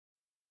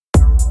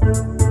Hello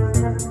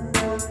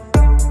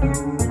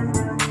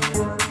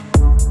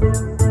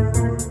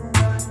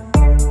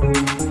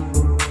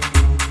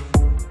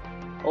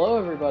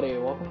everybody,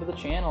 welcome to the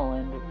channel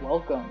and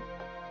welcome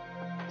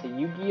to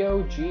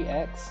Yu-Gi-Oh!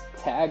 GX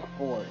Tag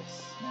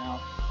Force.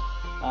 Now,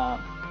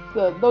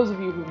 those of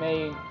you who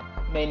may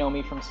know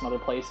me from some other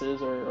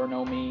places or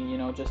know me, you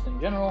know, just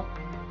in general,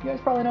 you guys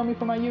probably know me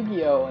from my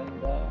Yu-Gi-Oh!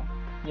 And,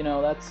 you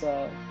know, I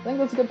think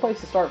that's a good place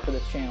to start for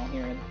this channel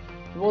here. And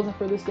if it wasn't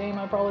for this game,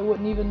 I probably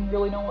wouldn't even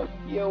really know what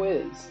Yu-Gi-Oh!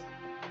 Is.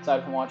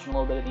 Aside from watching a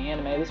little bit of the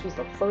anime, this was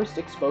the first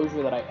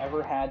exposure that I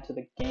ever had to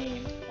the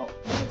game. Oh,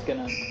 I'm just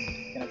gonna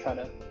try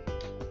to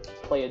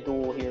play a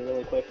duel here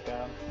really quick.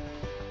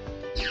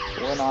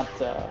 We're not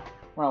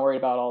worried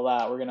about all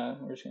that. We're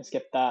just gonna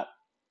skip that.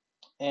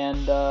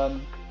 And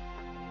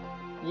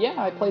yeah,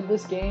 I played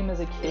this game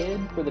as a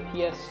kid for the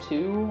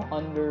PS2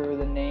 under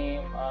the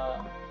name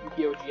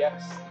Yu-Gi-Oh!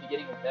 GX: The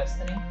Beginning of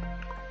Destiny.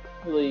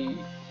 Really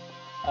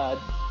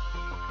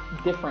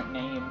different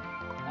name,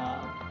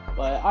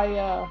 but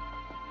I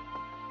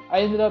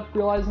ended up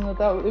realizing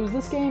that it was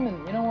this game,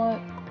 and you know what?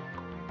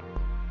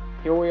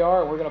 Here we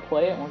are, and we're gonna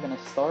play it, and we're gonna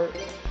start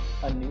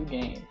a new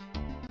game.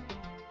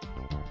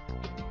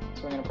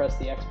 So we're going to press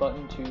the X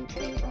button to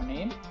change our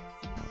name.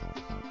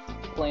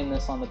 Playing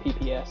this on the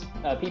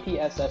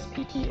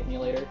PPSSPP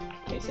emulator,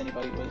 in case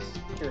anybody was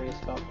curious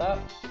about that.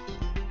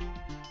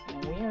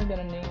 And we are going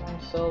to name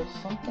ourselves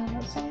something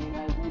that some of you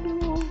guys may be a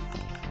little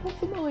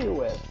familiar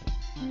with.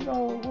 We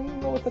can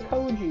go with the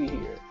Koji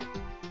here.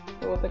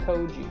 Go with the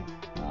Koji.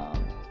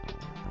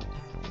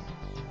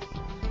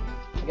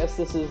 I guess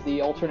this is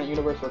the alternate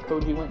universe where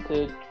Koji went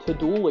to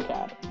Duel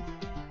Academy.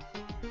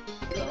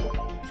 So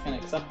I'm just gonna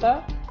accept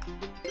that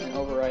and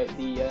overwrite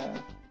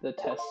the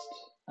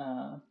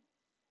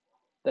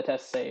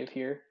test save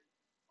here.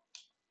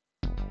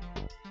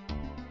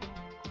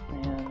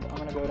 And I'm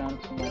gonna go down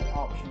to my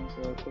options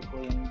really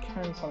quickly and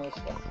turn some of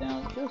this stuff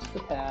down just a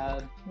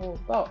tad. Well,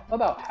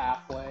 about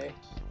halfway.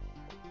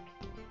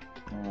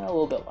 A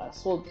little bit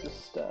less. We'll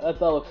just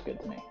that looks good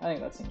to me. I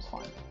think that seems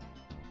fine.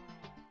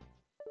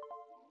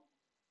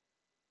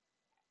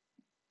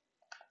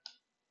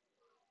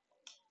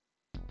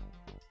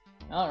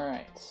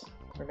 Alright,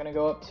 we're going to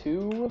go up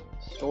to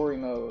story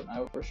mode. I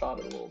overshot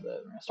it a little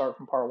bit. We're going to start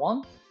from part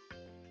 1.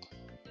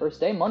 First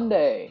day,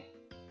 Monday.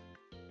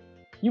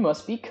 You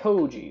must be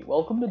Koji.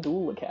 Welcome to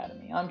Duel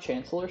Academy. I'm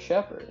Chancellor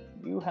Shepard.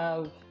 You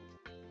have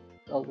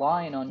a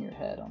line on your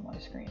head on my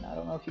screen. I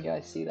don't know if you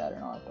guys see that or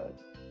not, but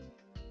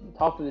on the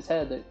top of his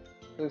head,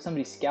 like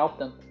somebody scalped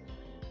him.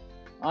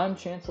 I'm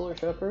Chancellor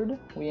Shepard.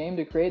 We aim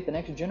to create the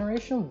next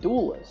generation of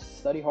duelists.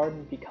 Study hard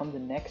and become the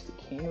next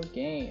king of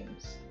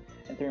games.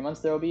 In 3 months,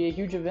 there will be a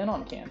huge event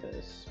on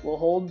campus. We'll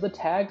hold the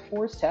Tag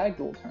Force Tag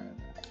Duel Tournament.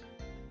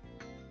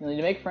 You'll need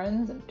to make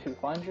friends and to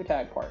find your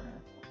tag partner.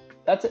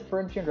 That's it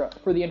for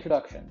the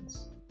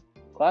introductions.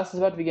 Class is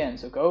about to begin,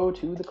 so go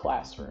to the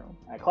classroom.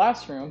 At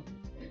classroom,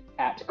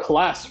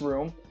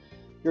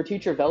 your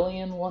teacher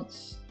Velian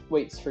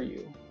waits for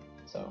you.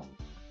 So,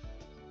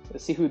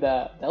 let's see who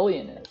that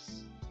Velian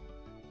is.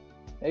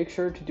 Make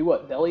sure to do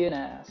what Velian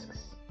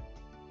asks.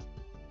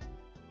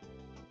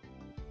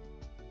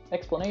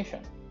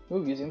 Explanation.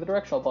 Move using the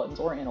directional buttons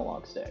or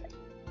analog stick.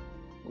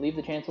 Leave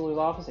the Chancellor's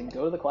office and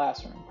go to the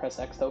classroom. Press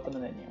X to open the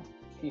menu.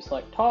 If you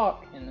select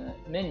Talk in the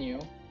menu,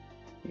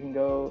 you can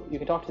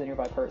talk to the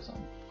nearby person.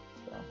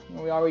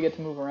 So here we get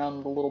to move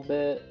around a little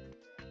bit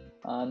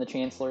in the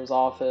Chancellor's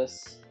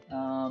office.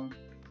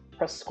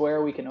 Press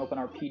square, we can open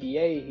our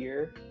PDA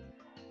here.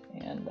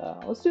 And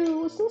let's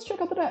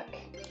check out the deck.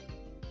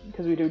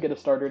 Because we do get a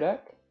starter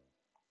deck.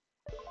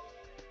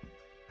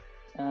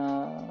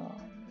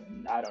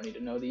 I don't need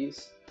to know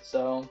these.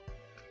 So,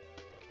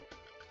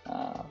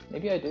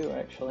 maybe I do,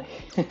 actually.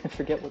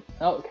 Forget what...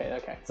 Oh, okay,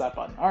 it's that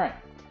button. Alright.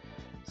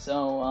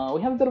 So,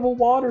 we have a bit of a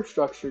water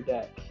structure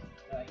deck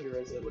here,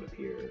 as it would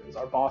appear. As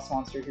our boss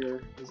monster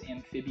here is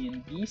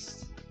Amphibian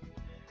Beast.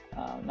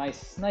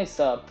 Nice,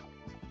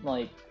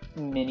 like,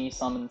 mini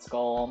Summon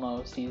Skull,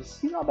 almost.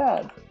 He's not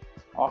bad.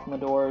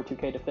 Akmador,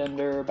 2K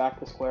Defender, back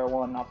to square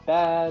one, not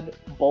bad.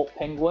 Bolt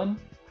Penguin,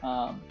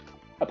 a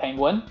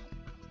penguin.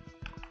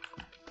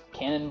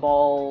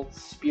 Cannonball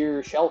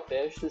Spear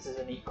Shellfish. This is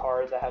a neat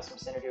card that has some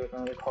synergy with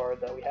another card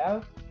that we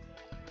have.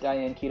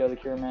 Diane Keto the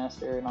Cure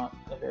Master, not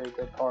a very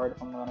good card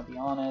if I'm going to be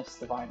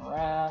honest. Divine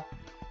Wrath.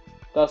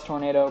 Dust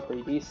Tornado,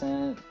 pretty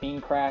decent. Bean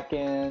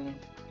Kraken,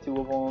 2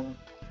 of them.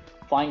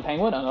 Flying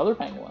Penguin, another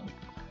penguin.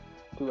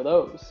 2 of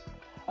those.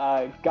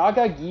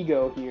 Gaga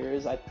Gigo here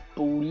is, I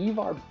believe,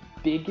 our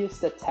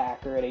biggest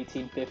attacker at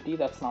 1850.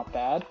 That's not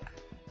bad.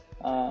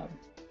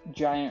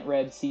 Giant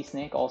Red Sea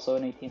Snake, also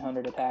an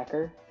 1800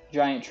 attacker.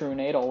 Giant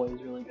Trunade,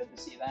 always really good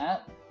to see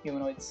that.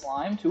 Humanoid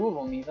Slime, 2 of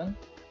them even.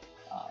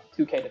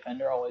 2K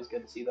Defender, always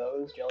good to see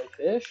those.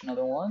 Jellyfish,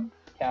 another one.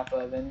 Kappa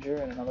Avenger,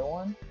 and another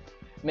one.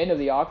 Maiden of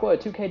the Aqua, a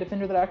 2K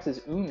Defender that acts as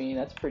Umi,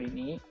 that's pretty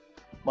neat.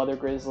 Mother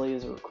Grizzly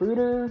is a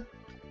recruiter.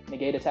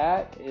 Negate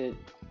attack, it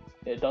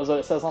does what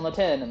it says on the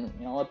tin, and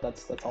you know what,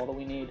 that's all that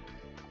we need.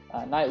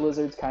 Night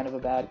Lizard's kind of a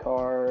bad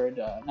card.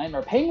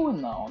 Nightmare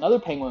Penguin, though, another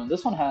Penguin.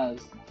 This one has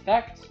an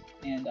effect,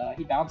 and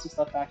he bounces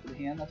stuff back to the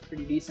hand. That's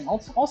pretty decent.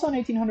 Also an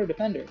 1800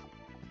 Defender,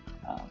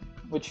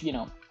 which, you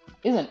know,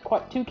 isn't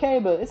quite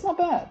 2k, but it's not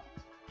bad.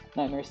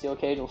 Nightmare Steel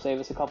Cage will save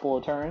us a couple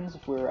of turns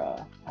if we're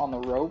on the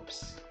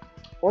ropes.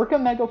 Orca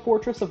Mega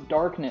Fortress of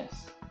Darkness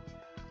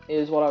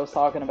is what I was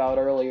talking about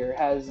earlier.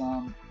 Has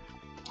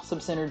some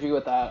synergy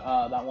with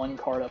that one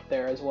card up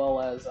there, as well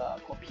as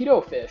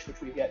Torpedo Fish, which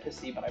we've yet to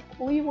see, but I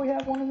believe we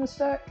have one in this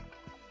deck.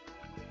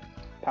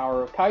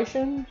 Power of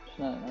Kaishin,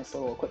 nice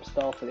little equip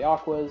spell for the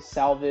Aquas.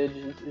 Salvage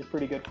is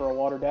pretty good for a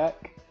water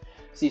deck.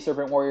 Sea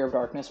Serpent Warrior of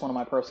Darkness, one of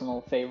my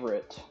personal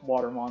favorite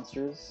water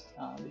monsters.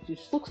 He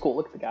just looks cool.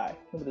 Look at the guy.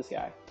 Look at this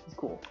guy. He's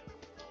cool.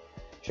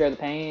 Share the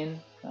Pain.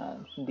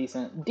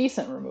 Some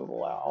decent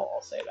removal.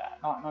 I'll say that.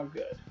 Not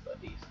good,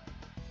 but decent.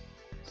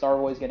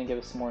 Starboy's going to give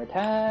us some more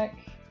attack.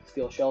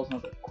 Steel Shell's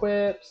another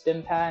equip.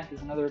 Stim Pack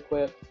is another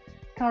equip.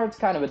 Card's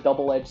kind of a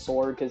double-edged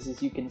sword because,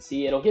 as you can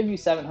see, it'll give you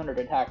 700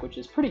 attack, which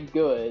is pretty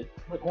good,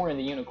 like Horn of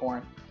the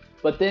Unicorn.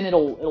 But then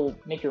it'll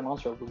make your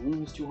monster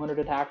lose 200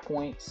 attack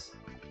points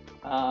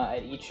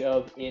at each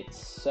of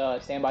its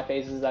standby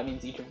phases. That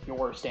means each of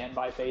your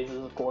standby phases,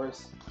 of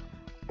course.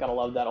 Gotta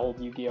love that old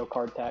Yu-Gi-Oh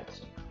card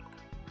text.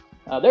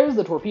 There's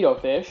the Torpedo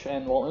Fish,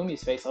 and while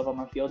Umi's face up on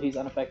my field, he's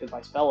unaffected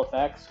by spell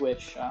effects,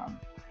 which I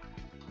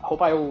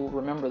hope I will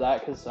remember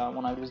that, because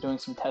when I was doing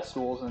some test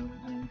rules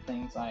and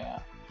things,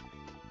 I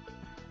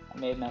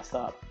may have messed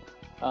up.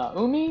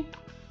 Umi,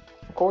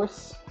 of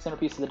course,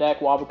 centerpiece of the deck.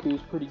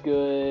 Wabaku's pretty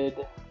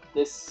good.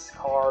 This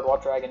card,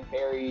 Water Dragon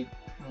Fairy,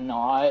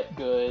 not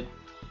good.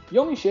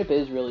 Yomi Ship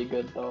is really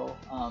good, though.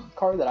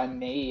 Card that I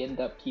may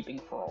end up keeping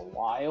for a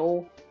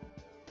while.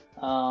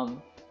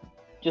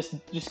 Just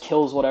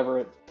kills whatever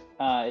it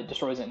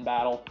destroys it in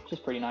battle, which is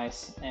pretty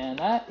nice. And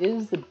that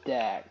is the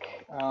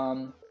deck.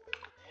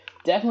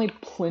 Definitely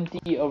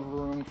plenty of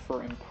room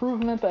for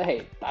improvement, but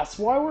hey, that's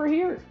why we're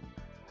here.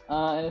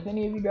 And if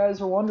any of you guys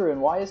are wondering,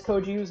 why is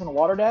Koji using a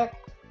water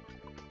deck?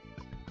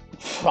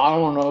 I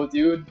don't know,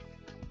 dude.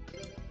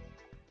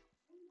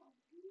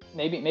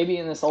 Maybe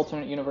in this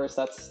alternate universe,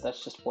 that's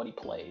just what he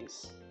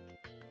plays.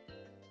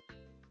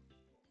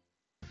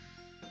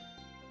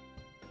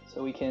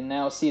 So we can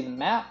now see the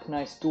map.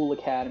 Nice Dual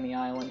Academy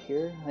Island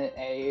here. Hit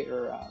A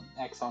or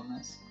X on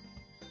this.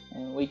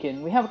 And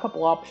we have a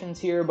couple options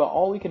here, but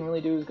all we can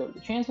really do is go to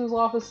the Chancellor's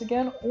office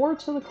again, or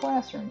to the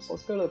classroom. So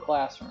let's go to the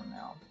classroom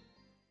now.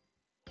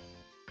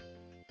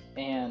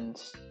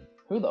 And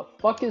who the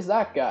fuck is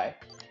that guy?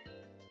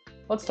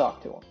 Let's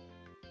talk to him.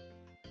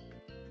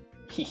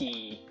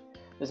 Hehe.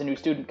 There's a new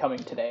student coming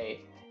today.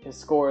 His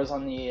scores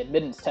on the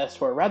admittance test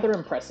were rather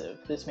impressive.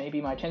 This may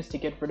be my chance to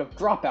get rid of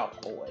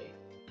Dropout Boy.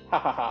 Ha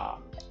ha ha.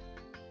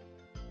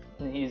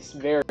 And he's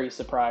very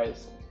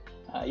surprised.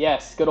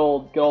 Yes, good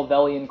old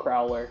Velian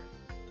Crowler.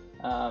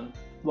 A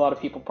lot of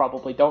people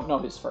probably don't know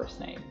his first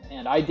name,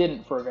 and I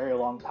didn't for a very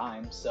long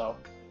time. So,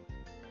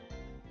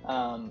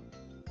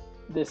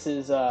 this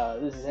is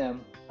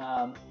him.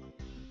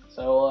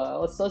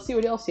 Let's see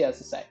what else he has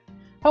to say.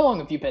 How long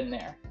have you been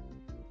there?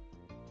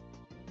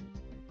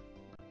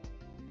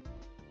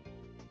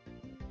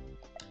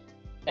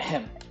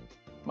 Ahem.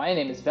 My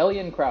name is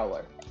Velian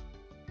Crowler.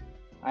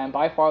 I am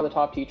by far the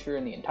top teacher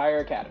in the entire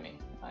academy.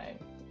 I am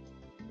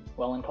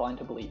well inclined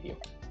to believe you.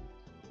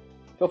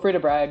 Feel free to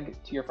brag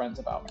to your friends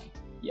about me.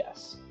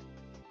 Yes.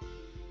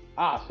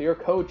 Ah, so you're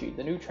Koji,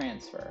 the new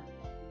transfer.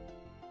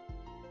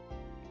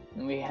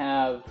 And we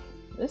have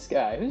this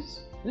guy.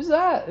 Who's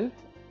that?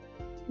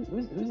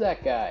 Who's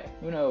that guy?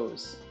 Who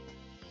knows?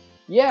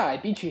 Yeah, I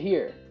beat you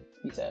here,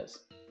 he says.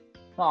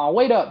 Aw,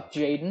 wait up,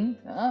 Jaden.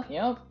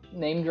 Yep,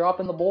 name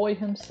dropping the boy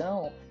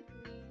himself.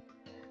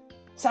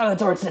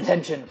 Silence or it's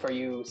detention for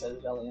you, says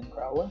Velian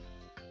Crowler.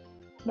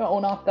 No,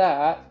 not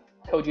that.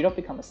 Koji, don't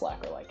become a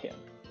slacker like him.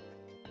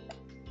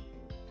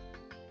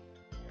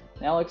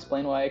 Now I'll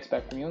explain what I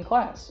expect from you in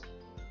class.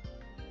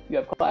 You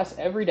have class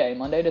every day,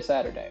 Monday to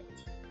Saturday.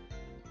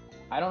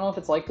 I don't know if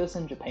it's like this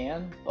in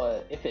Japan,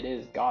 but if it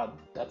is, God,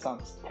 that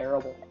sounds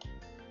terrible.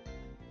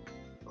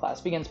 Class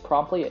begins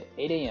promptly at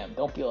 8 a.m.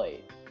 Don't be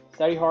late.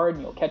 Study hard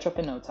and you'll catch up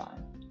in no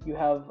time. You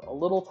have a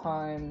little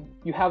time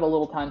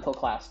till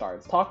class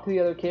starts. Talk to the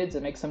other kids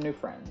and make some new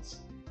friends.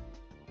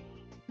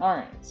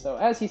 Alright, so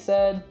as he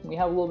said, we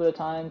have a little bit of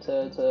time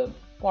to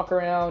walk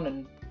around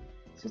and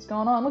see what's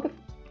going on. Look at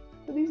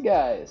these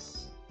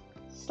guys.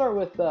 Let's start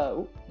with,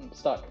 I'm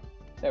stuck.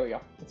 There we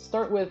go. Let's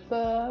start with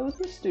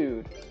this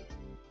dude.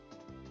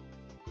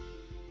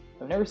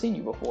 I've never seen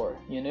you before.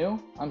 You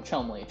new? I'm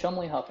Chumley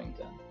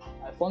Huffington.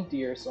 I flunked a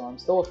year, so I'm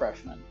still a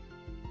freshman.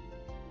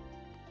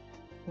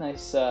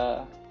 Nice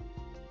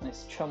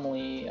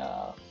Chumley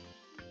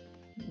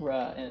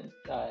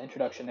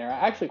introduction there.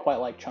 I actually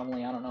quite like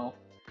Chumley. I don't know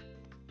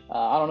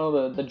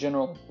the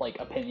general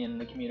opinion in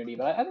the community,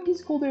 but I think he's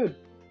a cool dude.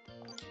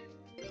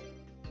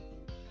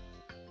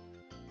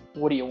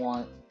 What do you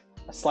want?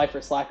 A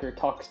Slifer Slacker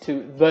talks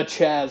to the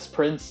Chaz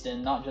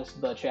Princeton, not just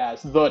the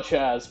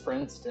Chaz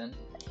Princeton.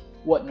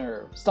 What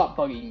nerve? Stop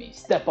bugging me.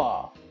 Step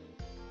off.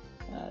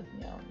 You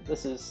know,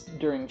 this is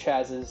during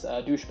Chaz's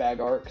douchebag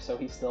arc, so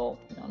he's still,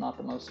 you know, not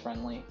the most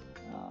friendly.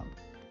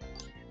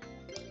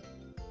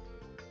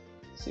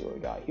 Let's see what we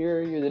got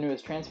here. You're the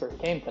newest transfer who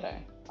came today.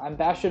 I'm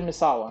Bastion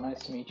Misawa.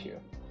 Nice to meet you.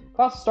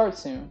 Class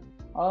starts soon.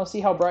 I'll see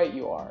how bright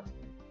you are.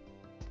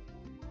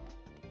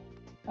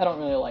 I don't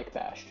really like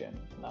Bastion.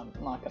 I'm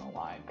not gonna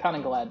lie. I'm kind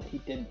of glad that he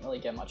didn't really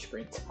get much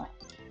screen time.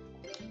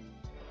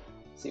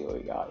 Let's see what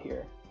we got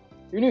here.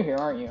 You're new here,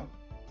 aren't you?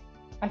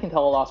 I can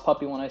tell a lost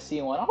puppy when I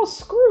see one. Oh,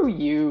 screw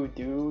you,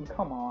 dude.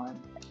 Come on.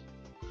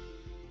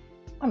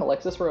 I'm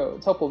Alexis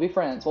Rhodes. Hope we'll be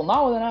friends. Well,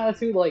 not with an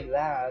attitude like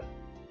that.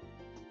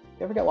 If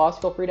you ever get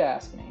lost, feel free to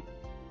ask me.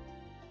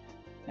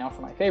 Now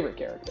for my favorite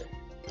character.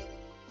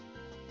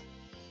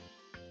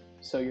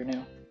 So you're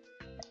new.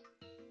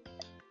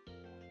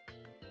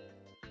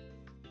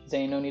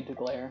 Zane, no need to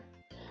glare.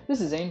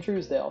 This is Zane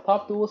Truesdale,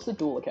 top duelist at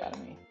Duel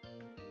Academy.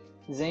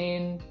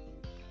 Zane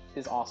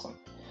is awesome.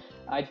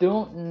 I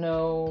don't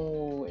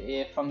know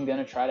if I'm going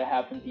to try to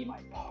have him be my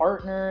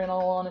partner, in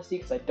all honesty,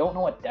 because I don't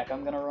know what deck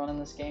I'm going to run in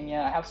this game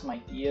yet. I have some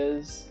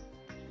ideas,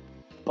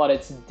 but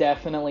it's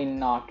definitely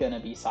not going to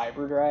be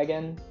Cyber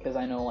Dragon, because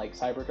I know like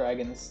Cyber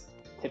Dragon's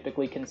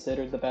typically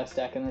considered the best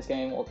deck in this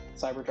game, well,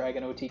 Cyber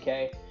Dragon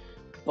OTK,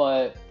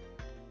 but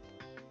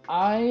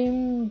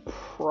I'm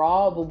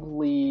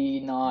probably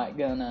not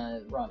going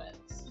to run it.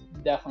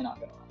 Definitely not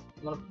going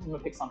to run it. I'm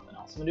gonna pick something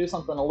else. I'm going to do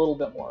something a little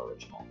bit more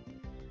original.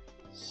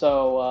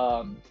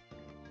 So,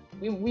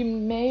 we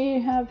may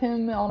have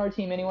him on our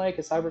team anyway,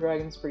 because Cyber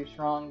Dragon's pretty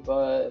strong,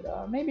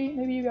 but maybe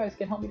you guys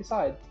can help me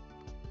decide.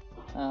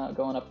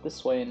 Going up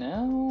this way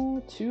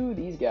now to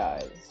these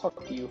guys. Let's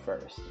talk to you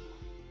first.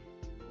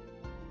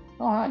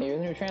 Oh, hi, you're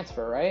the new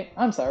transfer, right?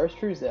 I'm Cyrus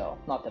Truesdale.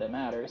 Not that it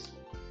matters.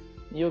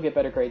 You'll get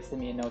better grades than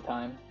me in no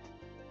time.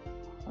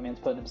 My man's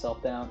putting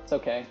himself down. It's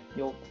okay.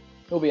 You'll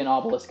be an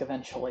obelisk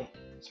eventually.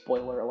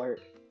 Spoiler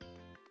alert.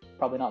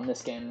 Probably not in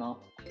this game, though.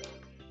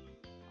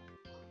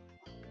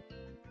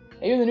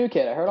 Hey, you're the new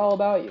kid. I heard all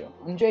about you.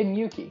 I'm Jaden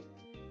Yuki.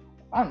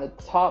 I'm the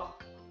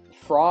top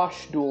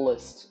Frosh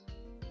duelist.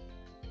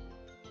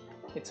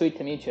 It's sweet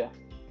to meet you.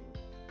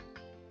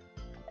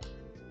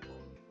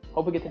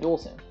 Hope we get to duel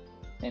soon.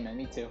 Hey man,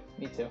 me too.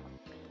 Me too.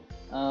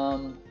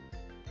 I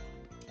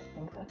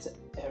think that's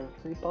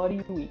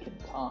everybody we can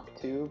talk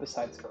to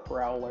besides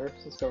Crowler.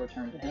 So let's go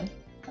return to him.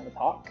 Have a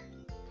talk.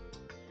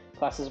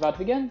 Class is about to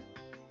begin.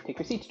 Take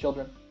your seats,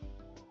 children.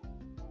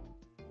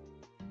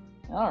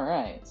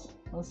 Alright.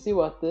 Let's see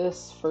what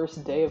this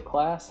first day of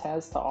class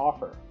has to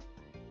offer.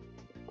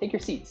 Take your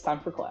seats, time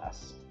for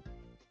class.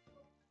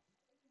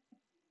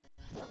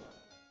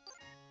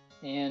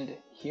 And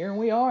here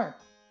we are.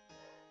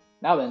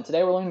 Now then,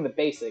 today we're learning the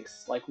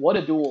basics, like what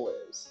a duel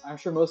is. I'm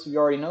sure most of you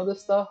already know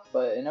this stuff,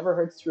 but it never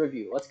hurts to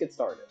review. Let's get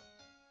started.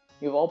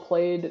 You've all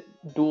played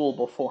Duel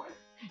before.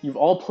 You've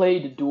all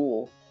played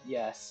Duel,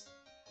 yes.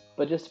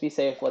 But just to be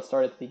safe, let's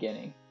start at the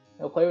beginning.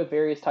 You'll play with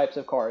various types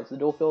of cards. The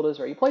duel field is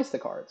where you place the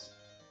cards.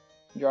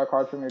 Draw a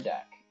card from your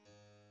deck.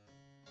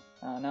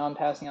 Now I'm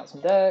passing out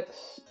some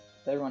decks.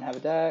 Does everyone have a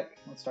deck?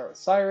 Let's start with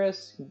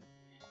Cyrus.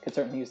 Could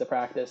certainly use the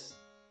practice.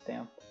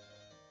 Damn.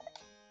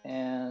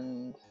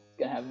 And it's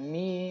gonna have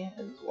me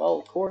as well,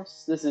 of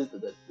course. This is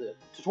the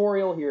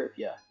tutorial here,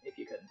 if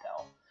you couldn't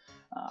tell.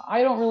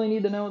 I don't really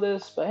need to know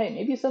this, but hey,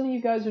 maybe some of you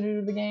guys are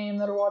new to the game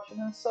that are watching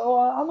this, so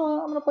I'm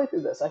gonna play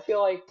through this. I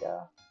feel like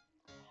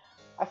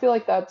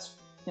that's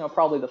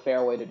probably the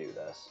fair way to do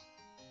this.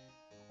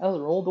 As a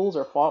rule, duels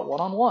are fought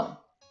one-on-one.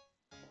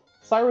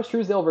 Cyrus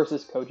Truesdale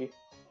versus Koji.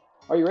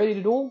 Are you ready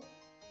to duel?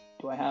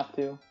 Do I have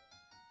to?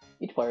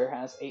 Each player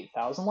has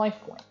 8,000 life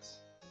points.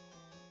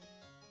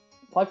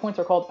 Life points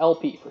are called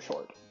LP for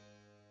short.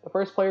 The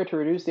first player to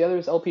reduce the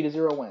other's LP to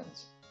 0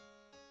 wins.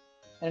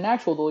 In an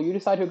actual duel, you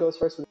decide who goes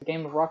first with a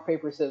game of rock,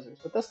 paper, scissors,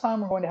 but this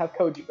time we're going to have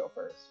Koji go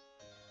first.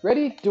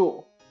 Ready?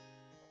 Duel!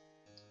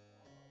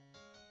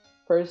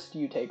 First,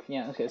 you take...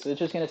 okay, so it's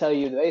just going to tell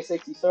you the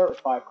basics. You start with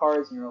 5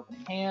 cards in your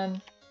opening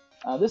hand.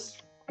 This is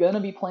going to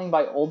be playing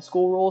by old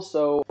school rules,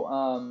 so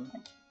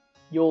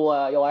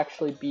you'll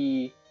actually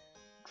be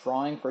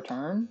drawing for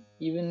turn,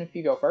 even if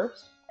you go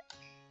first.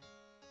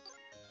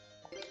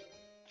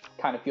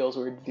 Kind of feels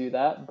weird to do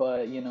that,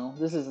 but,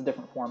 this is a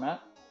different format.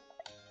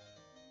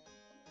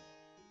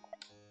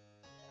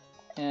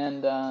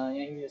 And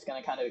he's just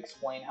going to kind of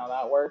explain how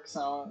that works.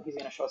 So he's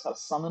going to show us how to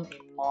summon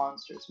a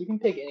monster. So we can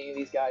pick any of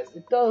these guys.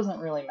 It doesn't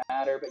really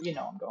matter, but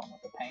I'm going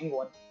with the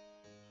penguin.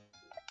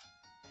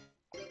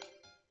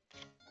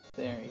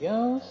 There he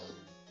goes.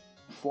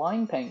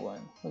 Flying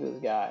penguin. Look at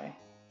this guy.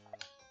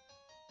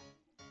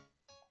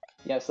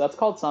 Yeah, so that's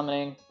called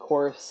summoning. Of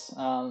course,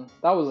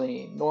 that was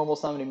a normal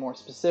summoning, more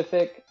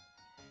specific.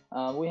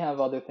 We have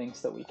other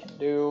things that we can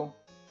do.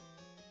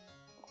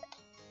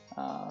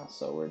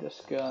 So we're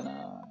just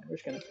gonna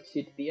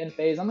proceed to the end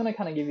phase. I'm gonna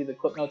kind of give you the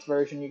clip notes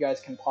version. You guys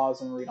can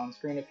pause and read on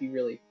screen if you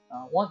really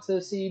want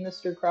to see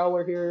Mr.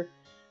 Crowler here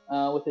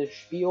with his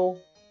spiel.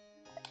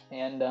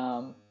 And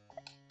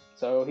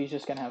so he's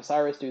just gonna have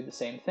Cyrus do the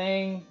same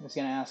thing. He's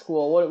gonna ask,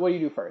 well, what do you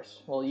do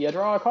first? Well, you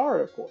draw a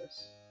card, of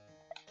course.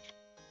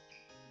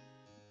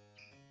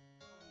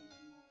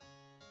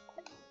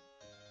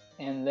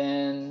 And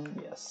then,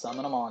 yeah,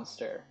 summon a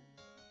monster.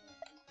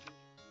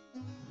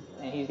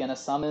 And he's gonna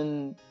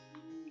summon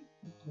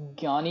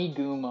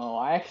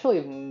Gumo. I actually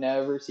have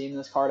never seen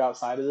this card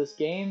outside of this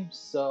game,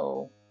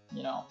 so,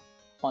 you know,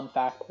 fun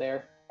fact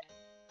there.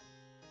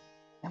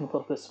 I'm a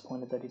little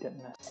disappointed that he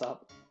didn't mess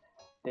up.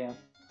 Damn,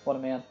 what a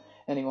man.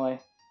 Anyway,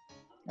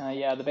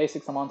 yeah, the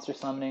basics of monster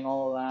summoning,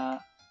 all of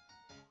that.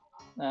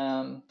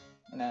 And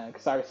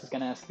Cyrus is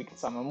going to ask if you can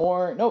summon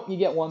more. Nope, you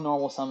get one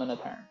normal summon a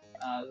turn.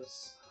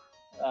 As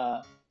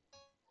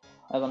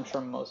I'm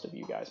sure most of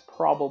you guys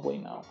probably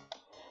know.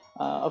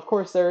 Of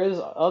course, there is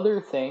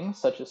other things,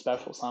 such as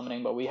special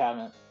summoning, but we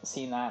haven't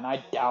seen that, and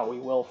I doubt we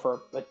will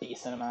for a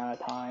decent amount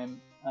of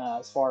time,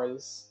 as far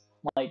as,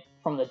 like,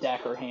 from the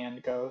deck or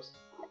hand goes.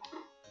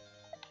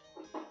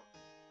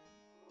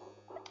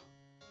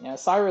 Yeah,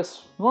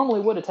 Cyrus normally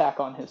would attack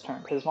on his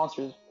turn, because his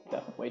monster is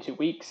definitely way too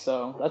weak,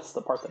 so that's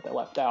the part that they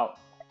left out.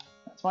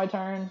 That's my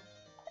turn.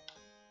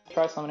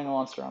 Try summoning a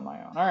monster on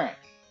my own. Alright.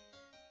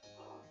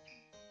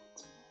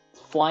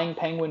 Flying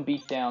Penguin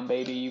Beatdown,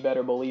 baby. You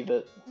better believe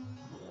it.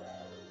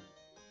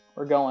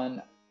 We're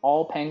going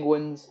all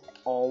penguins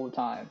all the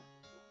time.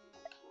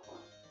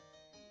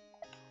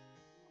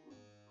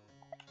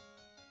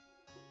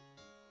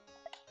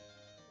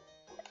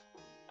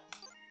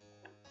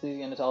 So he's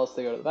going to tell us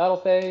to go to the battle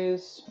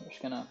phase. We're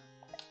just going to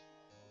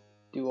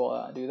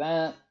do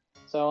that.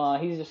 So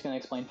he's just going to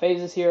explain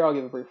phases here. I'll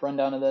give a brief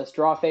rundown of this.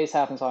 Draw phase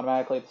happens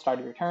automatically at the start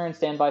of your turn.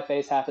 Standby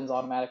phase happens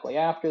automatically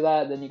after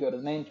that. Then you go to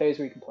the main phase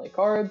where you can play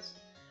cards.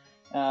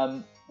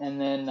 And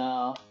then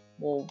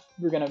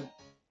we're going to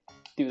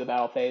do the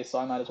battle phase, so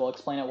I might as well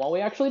explain it while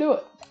we actually do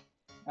it.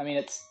 I mean,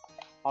 it's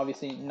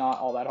obviously not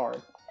all that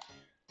hard.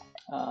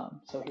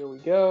 So here we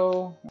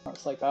go.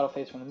 It's like battle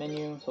phase from the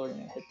menu, so we're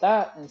going to hit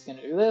that, and it's going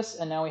to do this,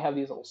 and now we have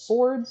these little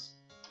swords,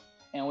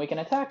 and we can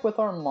attack with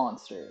our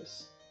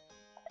monsters.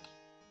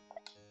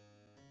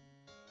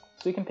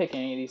 So we can pick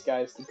any of these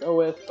guys to go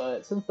with,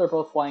 but since they're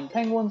both flying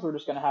penguins, we're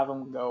just going to have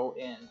them go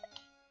in.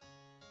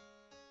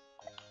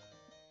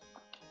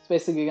 It's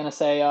basically going to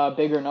say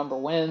bigger number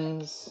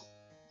wins.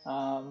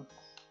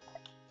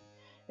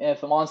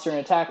 If a monster in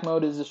attack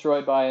mode is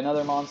destroyed by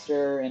another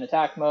monster in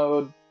attack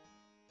mode,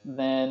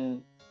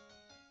 then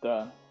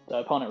the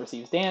opponent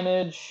receives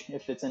damage.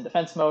 If it's in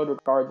defense mode,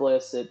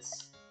 regardless, they're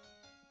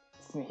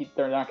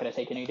not going to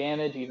take any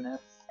damage, even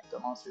if the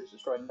monster is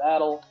destroyed in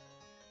battle.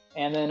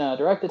 And then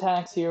direct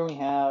attacks here, we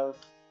have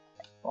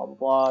blah blah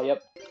blah.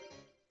 Yep,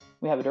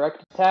 we have a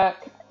direct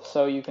attack,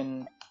 so you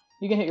can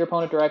hit your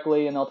opponent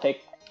directly, and they'll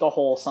take the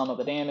whole sum of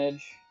the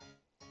damage.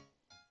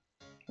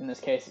 In this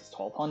case, it's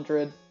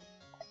 1200.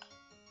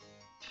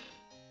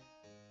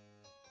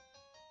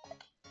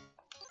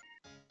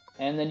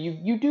 And then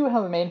you do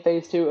have a main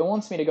phase 2. It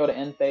wants me to go to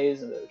end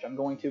phase, which I'm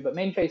going to, but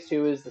main phase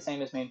 2 is the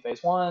same as main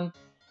phase 1.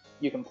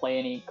 You can play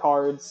any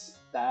cards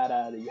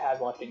that you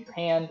have left in your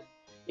hand.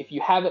 If you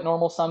have it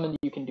normal summoned,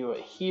 you can do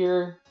it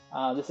here.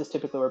 This is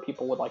typically where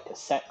people would like to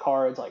set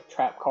cards, like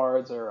trap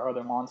cards or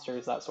other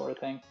monsters, that sort of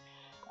thing.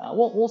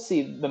 We'll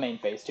see the main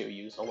phase 2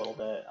 used a little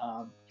bit.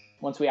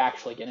 Once we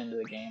actually get into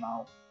the game,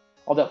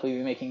 I'll definitely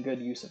be making good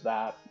use of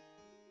that.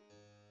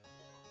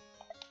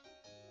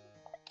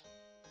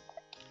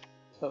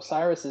 So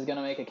Cyrus is going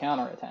to make a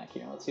counterattack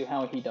here. Let's see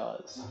how he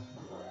does.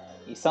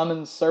 He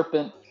summons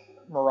Serpent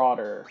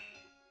Marauder,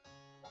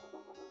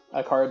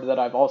 a card that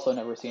I've also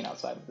never seen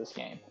outside of this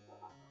game.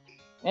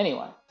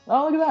 Anyway,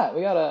 oh look at that,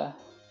 we got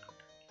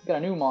a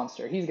new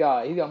monster. He's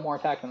got more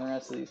attack than the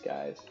rest of these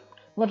guys.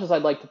 As much as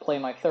I'd like to play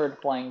my third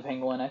flying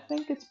penguin, I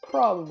think it's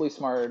probably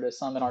smarter to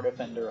summon our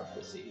Defender of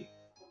the Sea.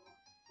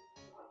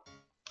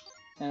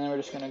 And then we're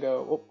just gonna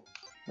go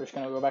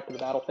back to the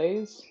battle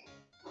phase.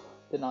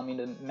 Did not mean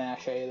to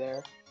mash A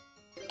there.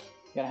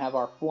 Gonna have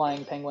our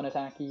flying penguin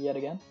attack yet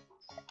again.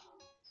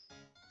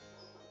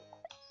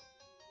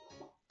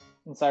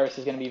 And Cyrus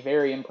is gonna be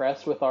very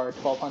impressed with our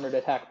 1200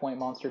 attack point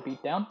monster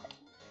beatdown.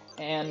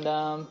 And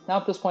now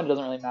at this point it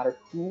doesn't really matter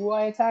who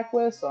I attack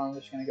with, so I'm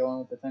just gonna go in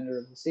with Defender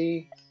of the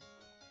Sea.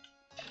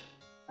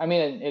 I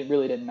mean, it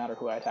really didn't matter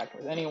who I attacked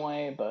with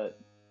anyway, but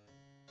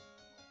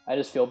I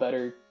just feel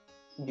better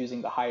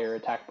using the higher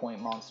attack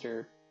point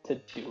monster to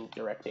do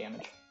direct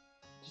damage.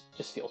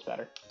 Just feels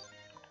better.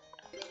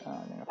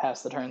 I'm gonna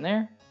pass the turn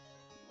there.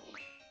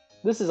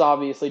 This is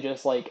obviously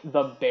just like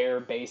the bare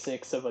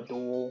basics of a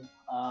duel.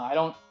 I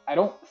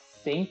don't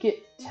think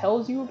it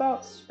tells you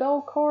about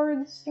spell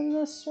cards in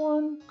this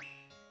one.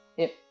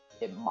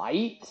 It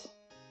might,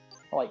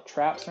 like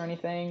traps or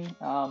anything.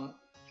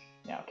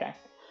 Yeah, okay.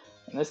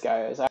 And this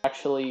guy is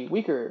actually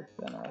weaker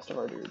than the rest of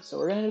our dudes, so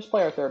we're gonna just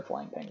play our third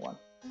flying penguin.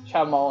 Just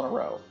have them all in a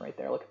row right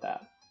there. Look at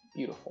that,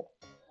 beautiful.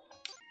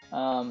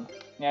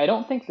 Yeah, I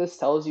don't think this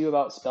tells you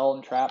about spell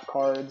and trap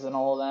cards and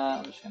all of that.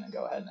 I'm just going to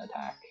go ahead and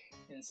attack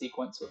in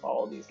sequence with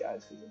all of these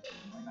guys because it doesn't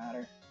really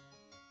matter.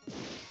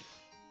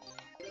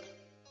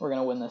 We're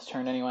going to win this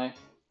turn anyway.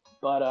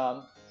 But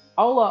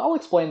I'll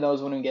explain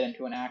those when we get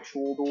into an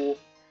actual duel.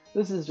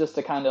 This is just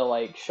to kind of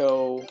like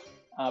show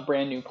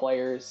brand new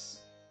players,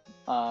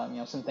 you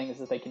know, some things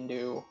that they can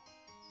do.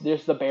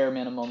 There's the bare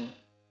minimum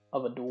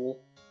of a duel.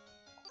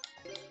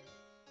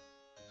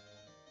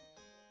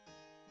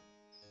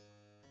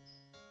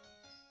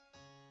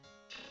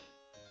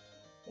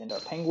 And our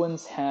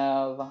Penguins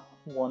have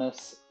won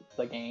us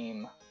the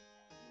game.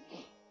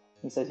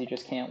 He says he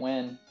just can't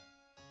win.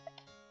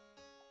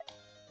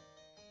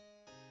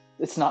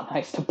 It's not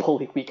nice to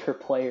bully weaker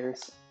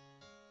players.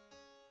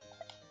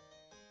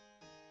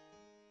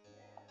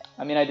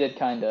 I mean, I did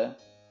kind of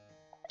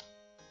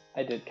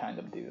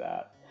do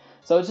that.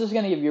 So it's just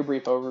going to give you a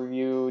brief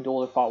overview.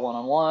 Duels are fought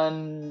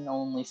one-on-one,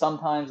 only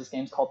sometimes. This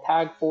game's called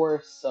Tag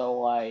Force, so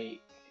like,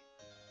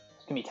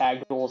 it's going to be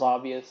tag duels,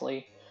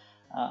 obviously.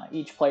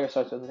 Each player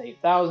starts with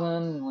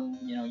 8,000. When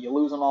you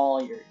lose them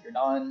all, you're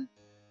done.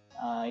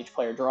 Each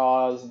player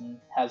draws and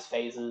has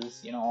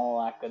phases,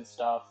 all that good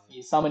stuff.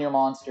 You summon your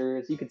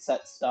monsters, you could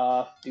set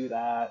stuff, do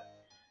that.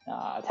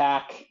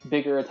 Attack,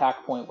 bigger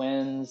attack point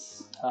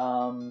wins.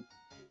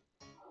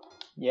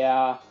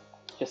 Yeah,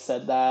 just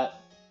said that.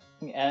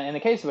 And in the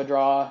case of a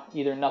draw,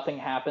 either nothing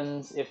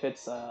happens if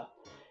it's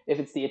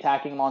the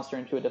attacking monster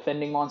into a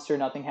defending monster,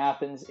 nothing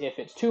happens. If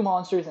it's two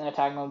monsters and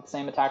attacking with the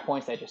same attack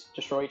points, they just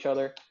destroy each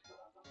other.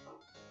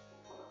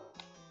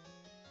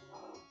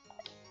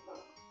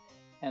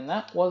 And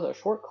that was a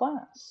short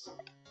class.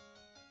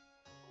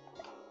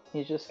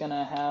 He's just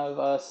gonna have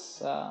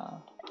us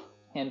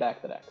hand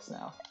back the decks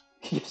now.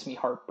 He gives me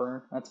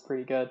heartburn. That's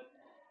pretty good.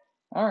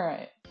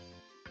 Alright.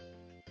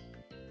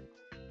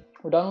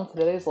 We're done with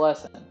today's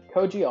lesson.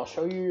 Koji, I'll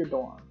show you your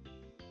dorm.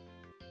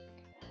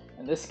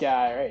 And this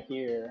guy right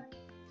here,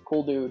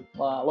 cool dude.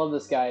 I love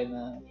this guy in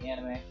the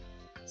anime.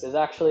 He says,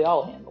 actually,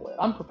 I'll handle it.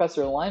 I'm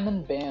Professor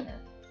Lyman Banner.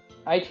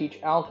 I teach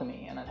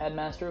alchemy, and I'm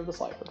headmaster of the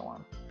Slifer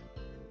dorm.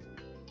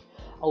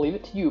 I'll leave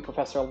it to you,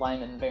 Professor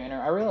Lyman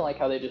Banner. I really like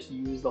how they just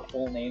use the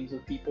full names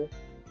of people.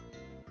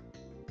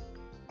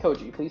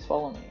 Koji, please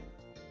follow me.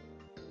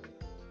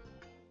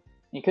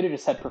 You could have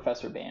just said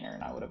Professor Banner,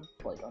 and I would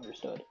have,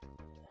 understood.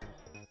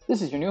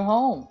 This is your new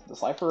home, the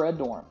Slifer Red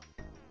dorm.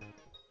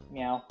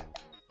 Meow.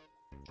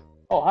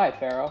 Oh, hi,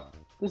 Pharaoh.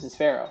 This is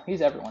Pharaoh.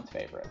 He's everyone's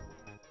favorite.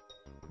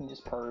 He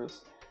just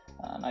purrs.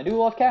 And I do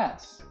love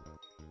cats.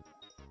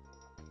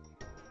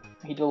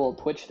 He did a little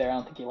twitch there. I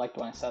don't think he liked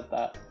when I said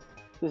that.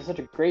 This is such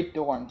a great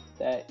dorm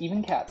that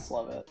even cats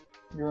love it.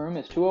 Your room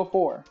is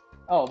 204.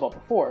 Oh, but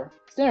before,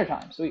 it's dinner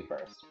time, so eat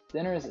first.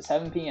 Dinner is at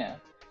 7 p.m.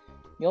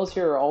 Meals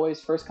here are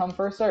always first come,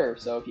 first serve,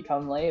 so if you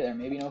come late, there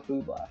may be no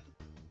food left.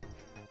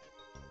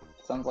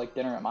 Sounds like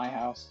dinner at my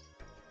house.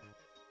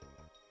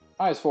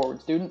 Eyes forward,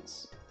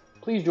 students.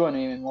 Please join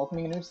me in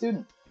welcoming a new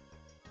student.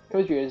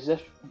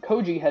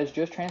 Koji has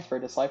just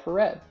transferred to Slifer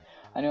Red.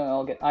 I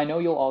know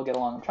you'll all get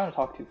along. I'm trying to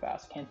talk too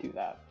fast. Can't do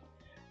that.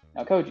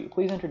 Now, Koji,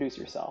 please introduce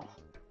yourself.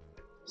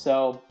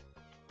 So,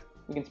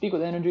 you can speak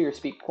with energy or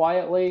speak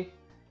quietly.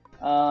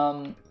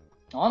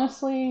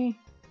 Honestly,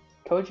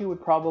 Koji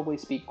would probably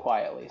speak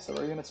quietly, so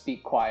we're gonna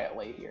speak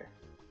quietly here.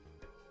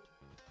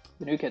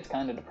 The new kid's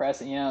kind of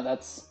depressing. Yeah,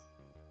 that's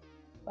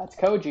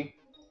Koji.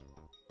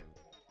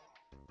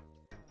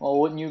 Well,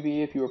 wouldn't you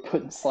be if you were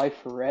put in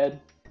Slifer Red?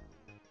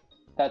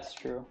 That's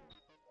true.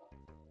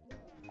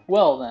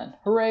 Well then,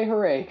 hooray,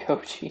 hooray,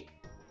 Koji.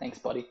 Thanks,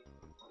 buddy.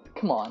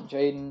 Come on,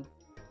 Jaden.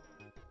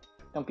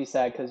 Don't be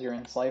sad because you're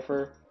in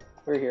Slifer.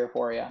 We're here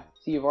for ya.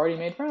 See, you've already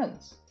made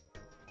friends.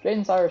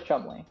 Jaden, Cyrus,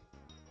 Chumley.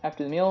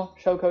 After the meal,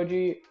 show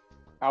Koji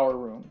our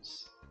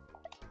rooms.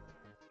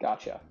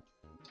 Gotcha.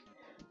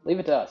 Leave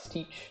it to us.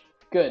 Teach.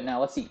 Good,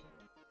 now let's eat.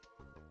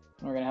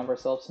 We're gonna have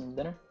ourselves some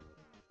dinner.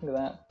 Look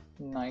at that.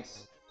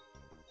 Nice.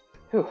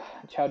 Whew,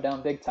 I chowed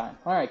down big time.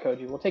 Alright,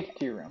 Koji, we'll take you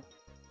to your room.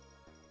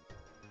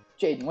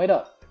 Jaden, wait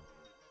up.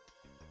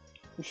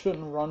 We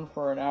shouldn't run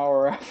for an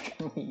hour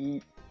after we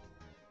eat.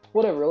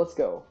 Whatever, let's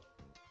go.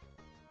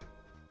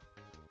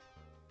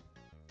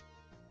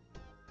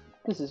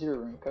 This is your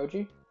room,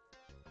 Koji.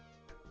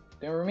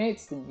 No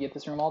roommates, then you get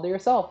this room all to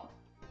yourself.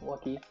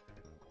 Lucky.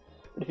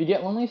 But if you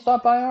get lonely,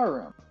 stop by our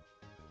room.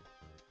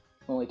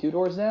 Only 2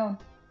 doors down.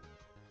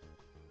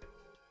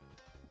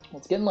 Well,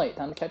 it's getting late.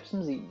 Time to catch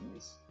some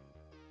Z's.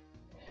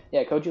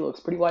 Yeah, Koji looks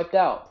pretty wiped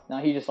out. Now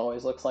he just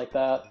always looks like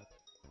that.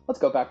 Let's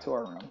go back to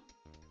our room.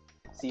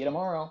 See you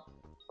tomorrow.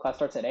 Class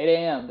starts at 8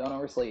 a.m. Don't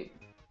oversleep.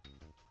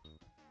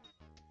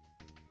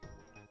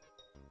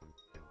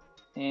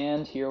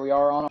 And here we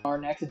are on our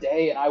next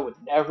day, and I would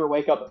never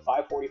wake up at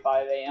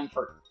 5:45 a.m.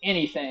 for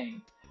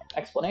anything.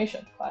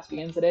 Explanation. Class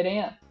begins at 8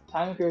 a.m.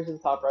 Time appears at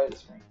the top right of the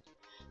screen.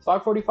 It's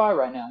 5:45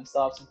 right now, and you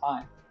still have some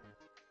time.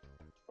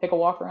 Take a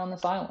walk around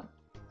this island.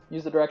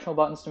 Use the directional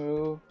buttons to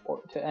move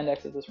or to end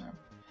exit this room.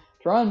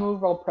 To run,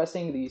 move while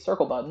pressing the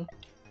circle button.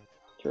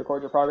 To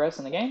record your progress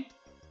in the game,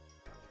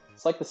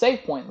 select the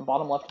save point in the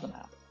bottom left of the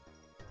map.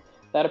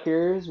 That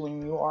appears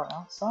when you are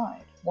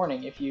outside.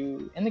 Warning, if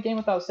you end the game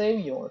without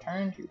saving, you'll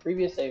return to your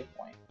previous save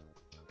point.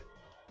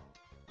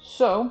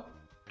 So,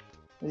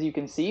 as you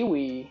can see,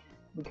 we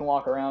can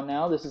walk around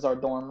now. This is our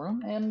dorm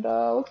room, and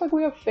looks like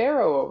we have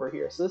Pharaoh over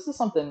here. So this is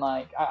something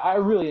like, I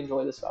really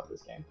enjoy this about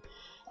this game.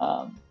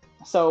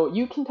 So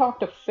you can talk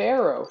to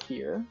Pharaoh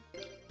here.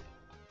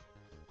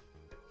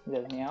 He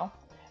does meow.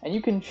 and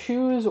you can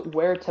choose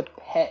where to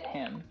pet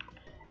him.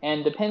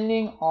 And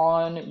depending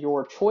on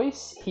your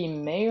choice, he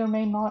may or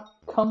may not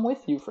come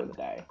with you for the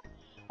day.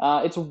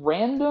 It's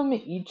random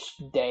each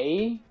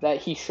day that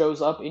he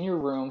shows up in your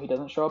room. He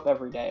doesn't show up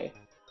every day.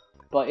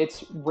 But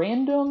it's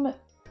random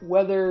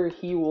whether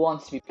he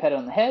wants to be petted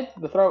on the head,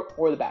 the throat,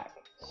 or the back.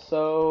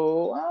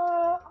 So,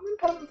 I'm going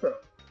to pet him on the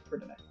throat for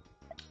today.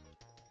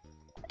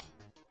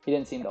 He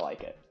didn't seem to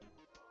like it.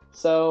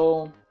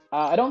 So,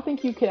 I don't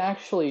think you can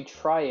actually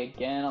try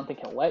again. I don't think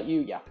he'll let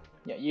you. Yeah,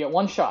 you get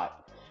one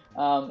shot.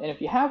 And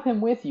if you have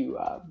him with you,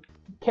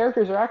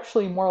 characters are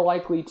actually more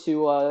likely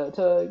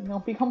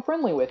to become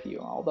friendly with you.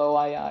 Although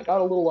I got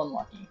a little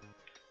unlucky.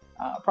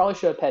 Probably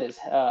should have pet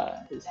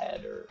his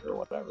head or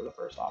whatever the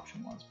first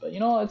option was. But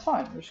it's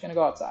fine. We're just gonna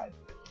go outside.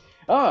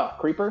 Ah,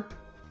 creeper.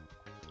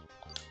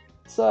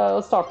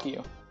 Let's talk to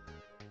you.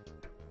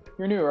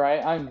 You're new,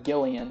 right? I'm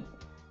Gillian.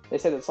 They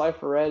say that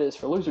Cypher Red is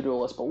for loser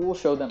duelists, but we'll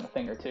show them a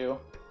thing or two.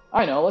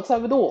 I know. Let's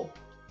have a duel.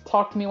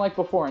 Talk to me like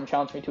before and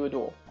challenge me to a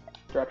duel.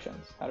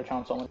 Directions. How to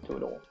challenge someone to a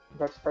duel.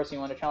 Press the person you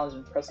want to challenge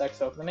and press X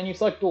to open the menu.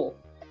 Select duel.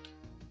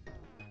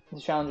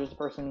 This challenges the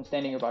person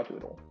standing nearby to a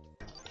duel.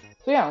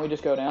 So yeah, we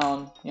just go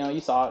down.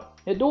 You saw it.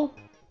 Hit duel.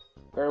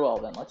 Very well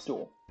then. Let's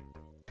duel.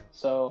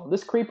 So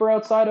this creeper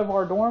outside of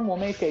our dorm will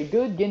make a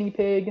good guinea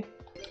pig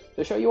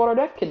to show you what our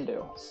deck can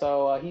do.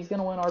 So he's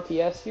gonna win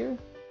RPS here,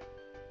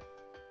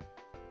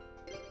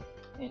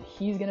 and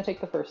he's gonna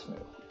take the first move.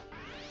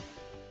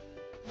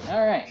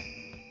 All right.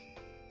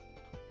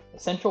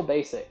 Essential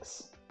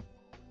basics.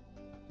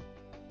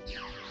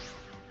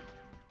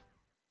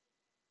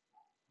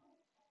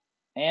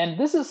 And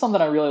this is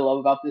something I really love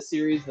about this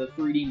series, the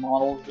 3D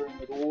models during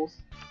the duels.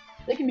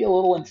 They can be a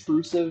little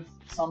intrusive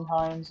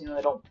sometimes,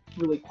 they don't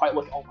really quite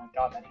look, oh my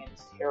god, that hand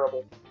is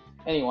terrible.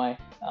 Anyway,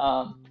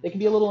 they can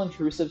be a little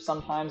intrusive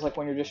sometimes, like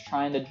when you're just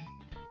trying to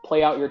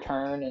play out your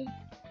turn and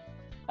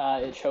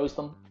it shows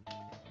them.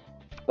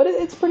 But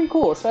it's pretty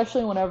cool,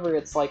 especially whenever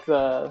it's like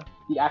the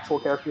actual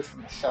characters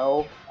from the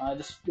show.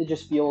 It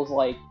just feels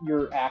like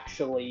you're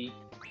actually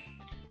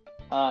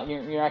in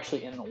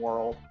the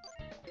world.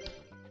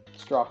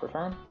 Draw for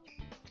turn.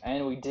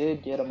 And we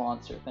did get a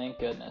monster, thank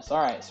goodness.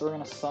 Alright, so we're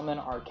going to summon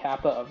our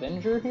Kappa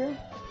Avenger here.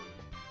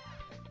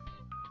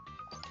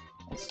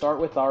 And start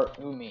with our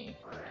Umi.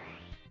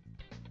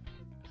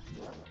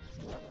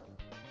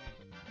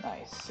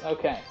 Nice.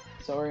 Okay,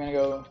 so we're going to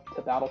go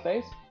to battle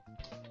phase.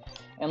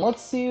 And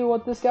let's see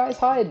what this guy's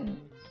hiding.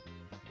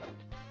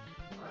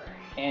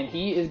 And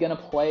he is going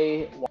to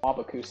play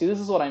Wabaku. See, this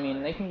is what I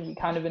mean. They can be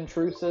kind of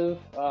intrusive.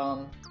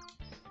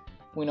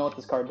 We know what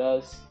this card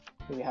does.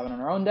 We have it on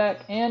our own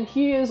deck, and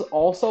he is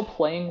also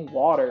playing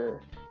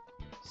water.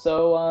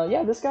 So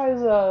yeah, this guy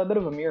is a bit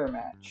of a mirror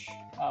match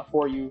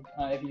for you.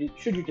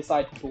 Should you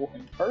decide to duel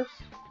him first,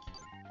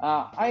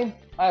 I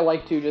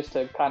like to just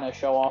to kind of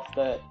show off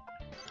that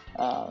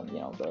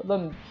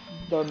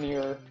the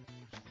mirror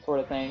sort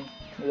of thing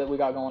that we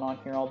got going on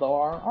here. Although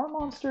our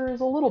monster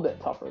is a little bit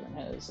tougher than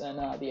his,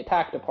 and the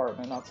attack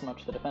department, not so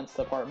much the defense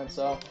department.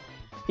 So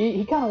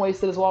he kind of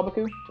wasted his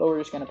Wabaku, but we're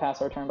just going to pass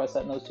our turn by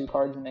setting those two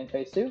cards in main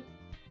phase 2.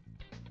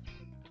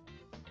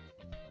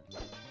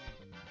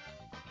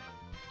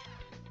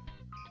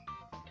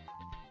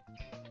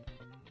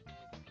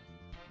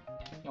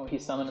 Oh,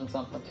 he's summoning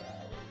something.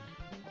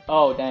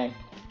 Oh, dang.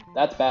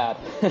 That's bad.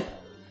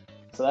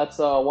 So that's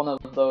one of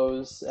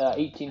those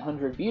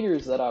 1800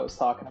 beaters that I was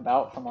talking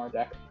about from our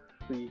deck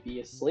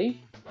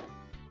previously.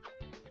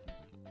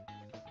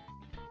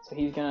 So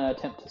he's going to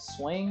attempt to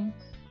swing,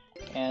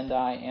 and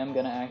I am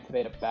going to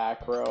activate a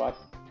back row. I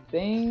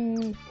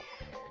think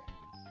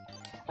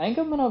I'm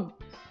going to...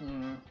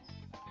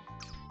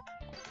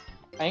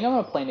 I think I'm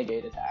going to play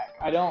negate attack.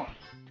 I don't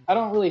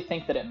really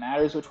think that it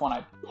matters which one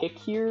I pick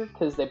here,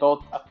 because they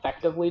both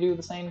effectively do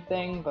the same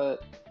thing,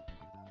 but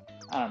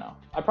I don't know.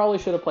 I probably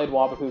should have played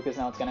Wabaku, because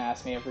now it's going to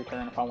ask me every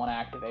turn if I want to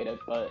activate it,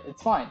 but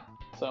it's fine.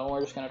 So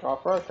we're just going to draw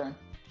for our turn.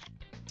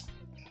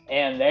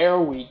 And there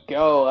we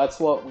go. That's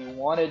what we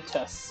wanted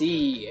to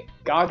see.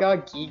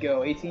 Gaga Gigo,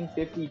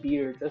 1850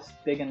 beater, just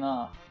big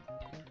enough.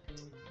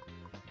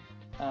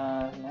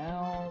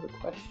 Now the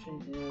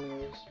question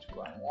is,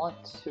 do I want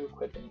to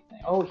equip anything?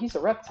 Oh, he's a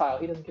reptile.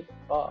 He doesn't get the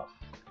buff.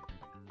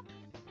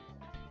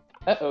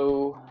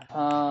 Uh-oh.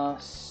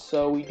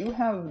 So we do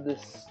have the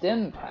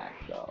stem pack,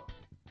 though.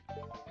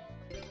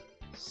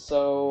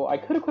 So I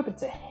could equip it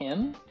to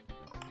him.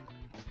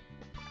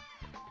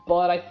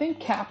 But I think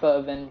Kappa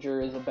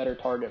Avenger is a better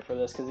target for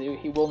this, because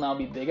he will now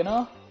be big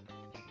enough.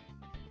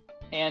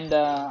 And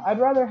I'd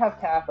rather have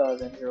Kappa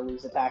Avenger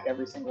lose attack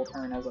every single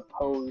turn as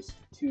opposed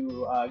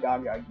to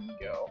Gaga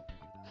Gigo.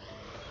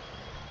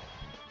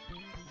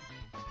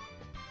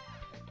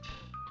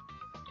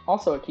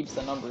 Also, it keeps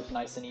the numbers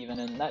nice and even,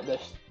 and that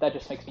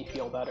just makes me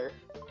feel better.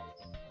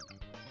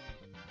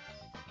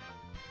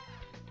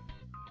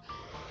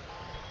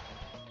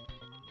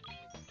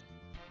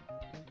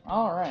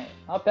 Alright,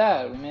 not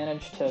bad. We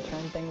managed to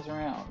turn things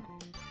around.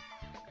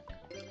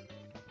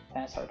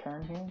 Pass our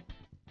turn here.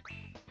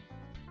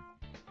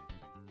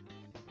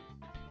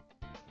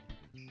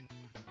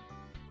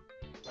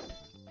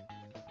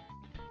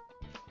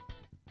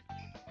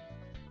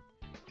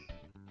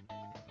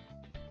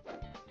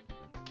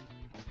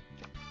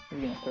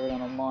 We're gonna throw it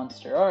on a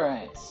monster.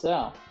 Alright,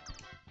 so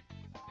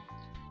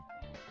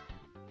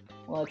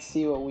let's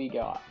see what we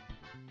got.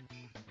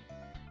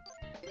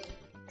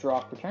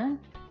 Drop return.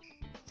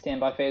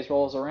 Standby phase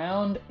rolls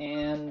around,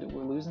 and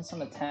we're losing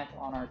some attack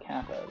on our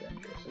Kappa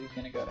Avenger, so he's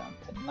gonna go down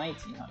to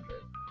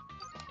 1900.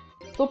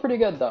 Still pretty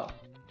good though.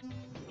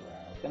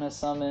 Gonna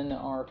summon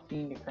our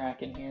Fiend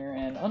Kraken here,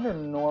 and under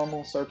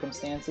normal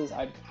circumstances,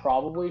 I'd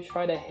probably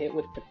try to hit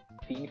with the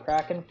Fiend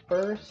Kraken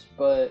first,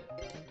 but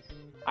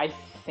I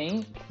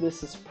think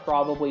this is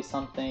probably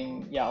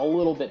something, yeah, a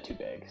little bit too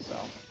big, so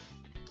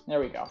there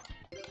we go.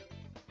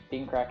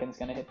 Fiend Kraken's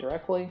gonna hit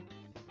directly.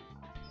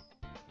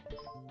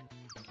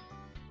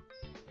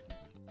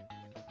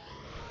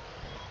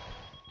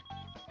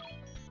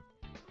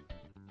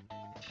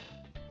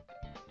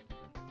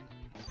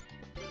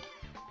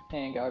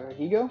 And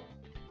Gagahigo.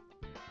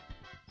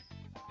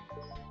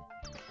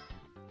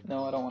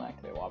 No, I don't want to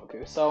activate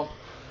Wabaku. So,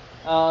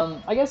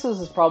 I guess this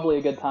is probably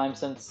a good time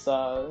since, you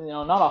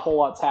know, not a whole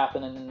lot's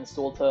happening in this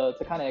duel to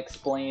kind of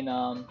explain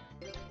a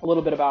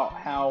little bit about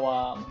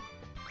how,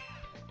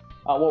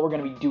 what we're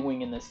going to be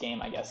doing in this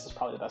game, I guess is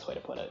probably the best way to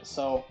put it.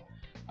 So,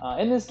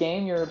 in this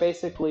game, you're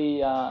basically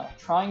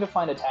trying to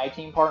find a tag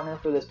team partner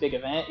for this big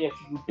event. If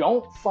you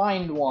don't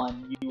find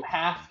one, you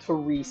have to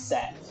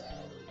reset.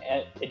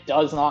 It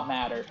does not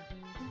matter.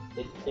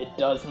 It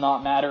does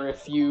not matter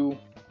if you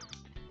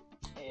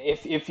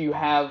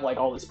have like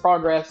all this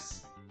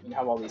progress, you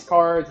have all these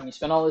cards, and you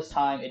spend all this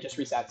time, it just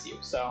resets you.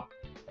 So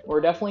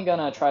we're definitely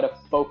gonna try to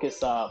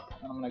focus up.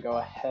 I'm gonna go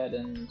ahead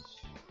and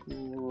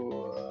I'm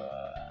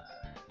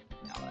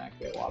gonna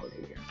activate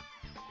Wabaku here.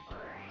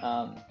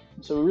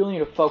 So we really need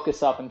to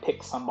focus up and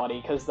pick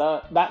somebody, because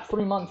that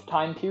 3-month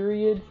time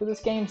period for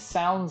this game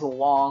sounds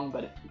long,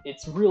 but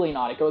it's really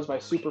not. It goes by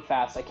super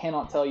fast. I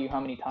cannot tell you how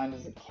many times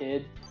as a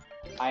kid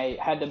I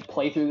had to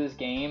play through this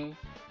game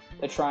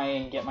to try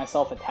and get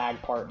myself a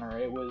tag partner.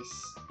 It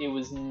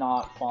was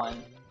not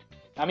fun.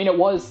 I mean, it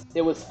was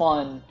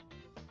fun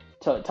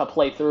to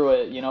play through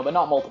it, you know, but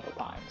not multiple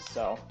times.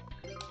 So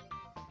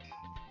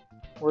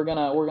we're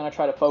gonna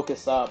try to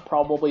focus up,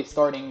 probably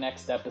starting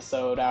next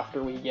episode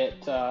after we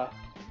get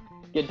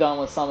done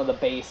with some of the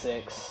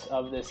basics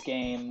of this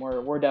game.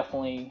 We're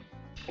definitely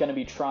gonna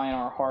be trying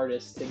our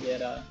hardest to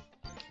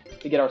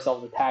get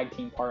ourselves a tag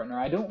team partner.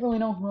 I don't really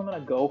know who I'm gonna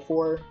go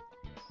for.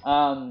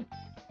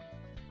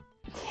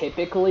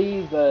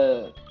 Typically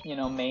the, you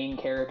know, main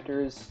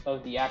characters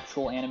of the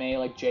actual anime,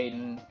 like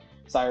Jaden,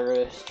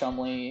 Cyrus,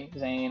 Chumley,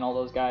 Zane, all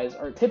those guys,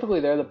 are typically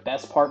they're the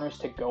best partners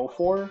to go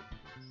for.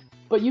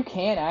 But you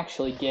can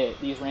actually get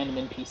these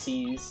random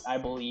NPCs, I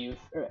believe.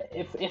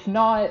 If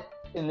not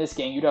in this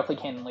game, you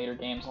definitely can in later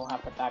games. I'll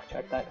have to fact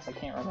check that because I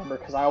can't remember,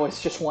 because I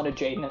always just wanted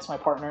Jaden as my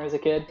partner as a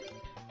kid.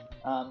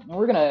 And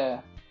we're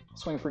gonna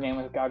swing for game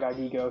with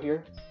Gagagigo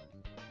here.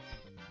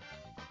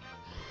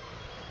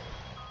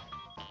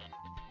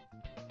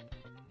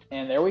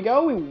 And there we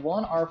go, we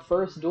won our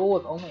first duel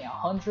with only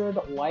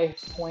 100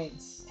 life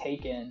points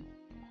taken.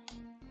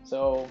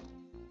 So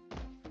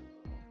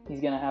he's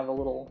gonna have a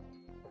little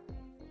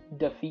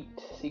defeat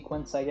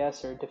sequence, I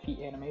guess, or defeat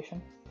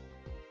animation.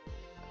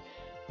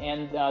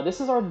 And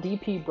this is our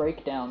DP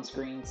breakdown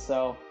screen,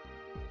 so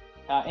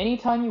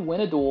anytime you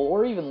win a duel,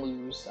 or even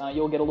lose,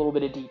 you'll get a little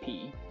bit of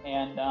DP.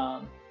 And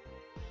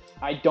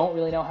I don't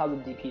really know how the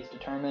DP is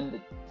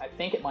determined. I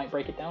think it might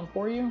break it down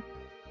for you.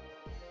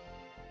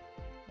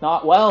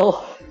 Not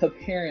well,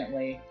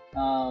 apparently.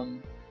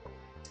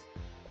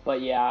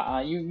 But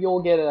yeah,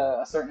 you'll get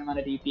a certain amount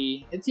of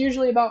DP. It's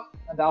usually about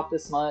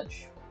this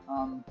much.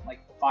 Like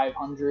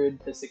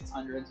 500 to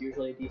 600 is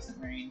usually a decent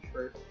range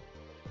for,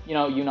 you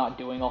know, you not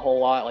doing a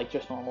whole lot, like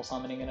just normal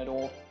summoning in a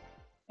duel,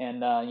 and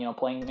you know,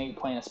 maybe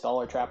playing a spell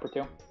or trap or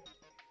two.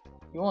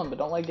 You won, but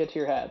don't let it get to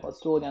your head. Let's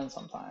duel again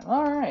sometime.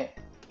 All right.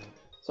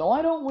 So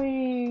why don't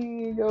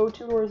we go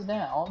 2 doors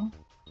down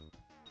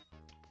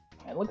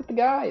and look at the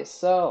guys?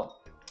 So.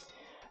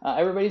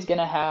 Everybody's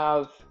gonna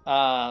have,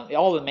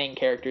 all the main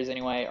characters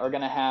anyway, are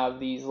gonna have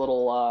these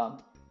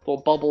little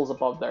bubbles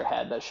above their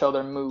head that show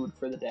their mood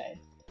for the day.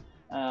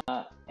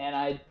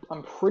 And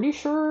I'm pretty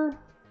sure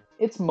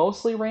it's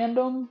mostly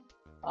random,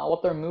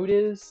 what their mood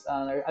is.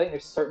 I think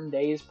there's certain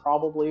days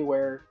probably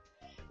where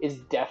it's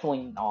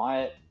definitely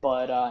not,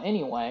 but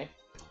anyway,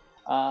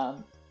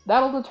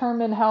 that'll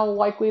determine how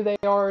likely they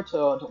are to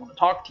want to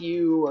talk to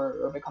you,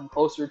 or become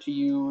closer to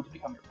you, to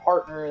become your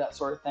partner, that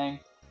sort of thing.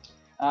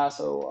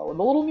 So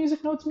the little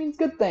music notes means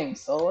good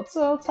things. So let's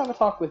have a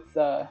talk with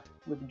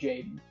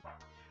Jaden.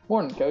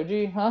 Morning,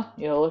 Koji. Huh?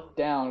 You look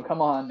down.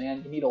 Come on,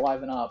 man. You need to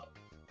liven up.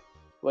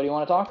 What do you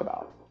want to talk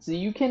about? So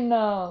you can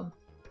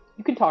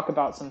talk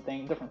about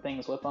different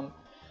things with them.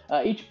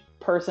 Each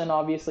person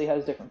obviously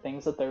has different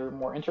things that they're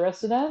more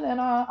interested in,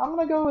 and I'm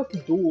gonna go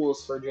with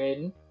duels for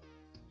Jaden.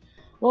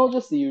 Well,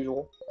 just the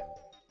usual.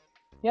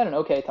 He had an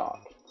okay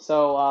talk.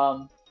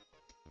 So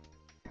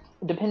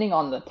depending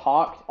on the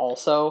talk,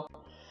 also.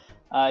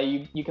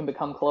 You can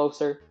become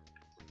closer.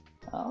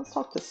 Let's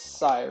talk to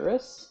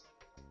Cyrus.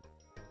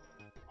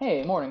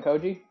 Hey, morning,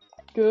 Koji.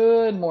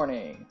 Good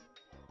morning.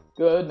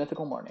 Good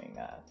mythical morning.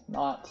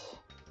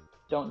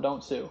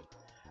 Don't sue.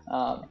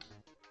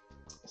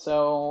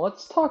 So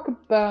let's talk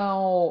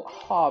about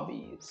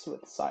hobbies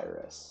with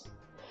Cyrus.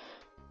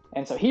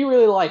 And so he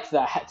really liked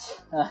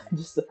that.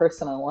 Just the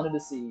person I wanted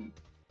to see.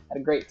 Had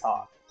a great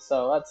talk.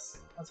 So that's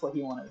what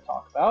he wanted to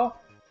talk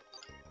about.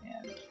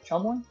 And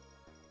Chumley?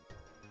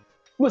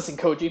 Listen,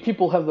 Koji,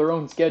 people have their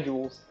own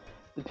schedules.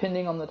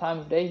 Depending on the time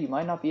of day, you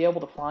might not be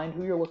able to find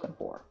who you're looking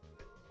for.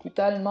 Keep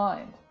that in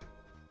mind.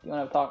 Do you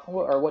want to talk,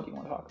 or what do you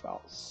want to talk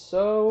about?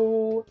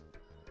 So,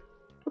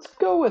 let's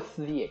go with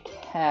the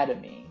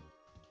Academy.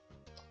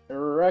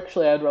 Or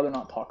actually, I'd rather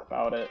not talk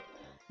about it.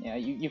 Yeah,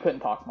 you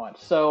couldn't talk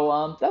much.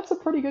 So, that's a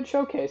pretty good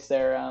showcase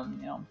there.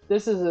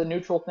 This is a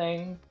neutral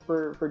thing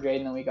for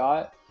Jaden that we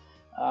got.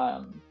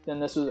 Then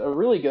this was a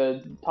really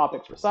good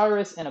topic for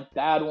Cyrus and a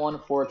bad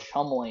one for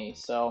Chumley.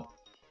 So,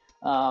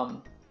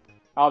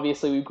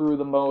 obviously we grew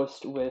the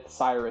most with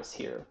Cyrus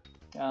here.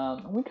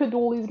 We could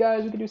duel these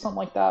guys, we could do something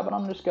like that, but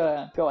I'm just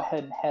gonna go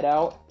ahead and head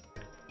out.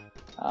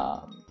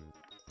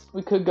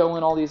 We could go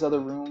in all these other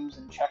rooms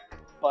and check,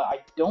 but I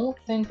don't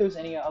think there's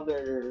any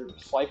other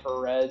Slifer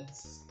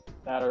Reds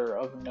that are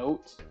of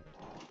note.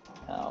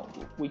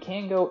 We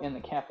can go in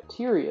the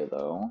cafeteria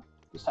though.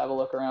 Just have a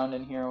look around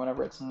in here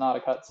whenever it's not a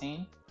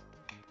cutscene.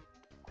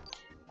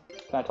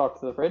 Can I talk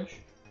to the fridge?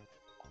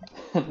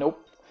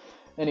 Nope.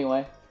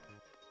 Anyway.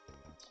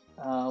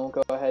 We'll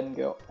go ahead and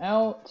go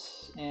out,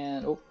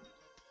 and oh,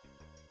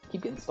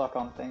 keep getting stuck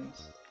on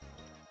things.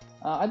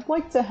 I'd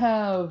like to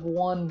have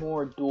one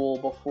more duel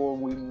before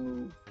we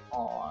move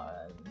on.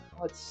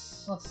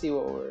 Let's see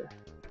what we're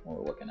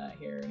looking at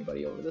here.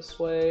 Anybody over this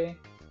way?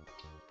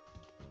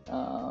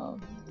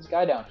 This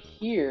guy down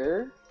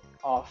here,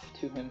 off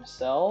to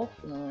himself,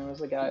 and then there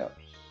was a guy up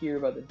here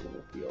by the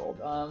duel field.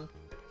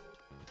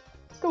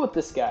 Let's go with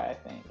this guy.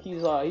 I think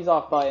he's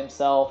off by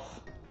himself.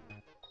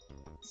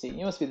 See,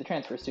 you must be the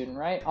transfer student,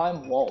 right?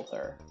 I'm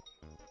Walter.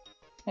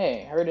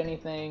 Hey, heard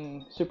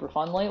anything super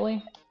fun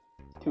lately?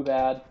 Too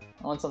bad.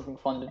 I want something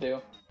fun to do.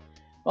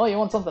 Well, you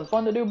want something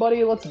fun to do,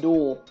 buddy? Let's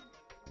duel.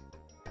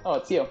 Oh,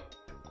 it's you.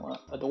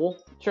 What, a duel?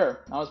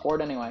 Sure, I was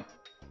bored anyway.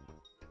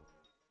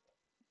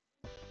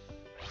 Let's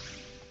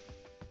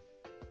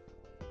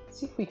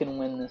see if we can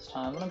win this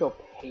time. I'm gonna go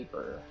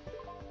paper.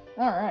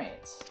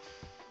 Alright.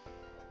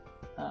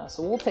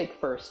 So we'll take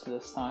first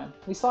this time.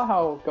 We saw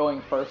how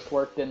going first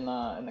worked in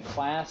the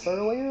class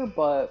earlier,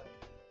 but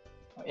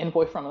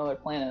envoy from another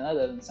planet, that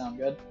doesn't sound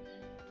good.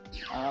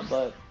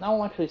 But now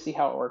we'll actually see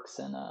how it works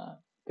in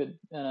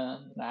an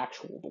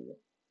actual duel.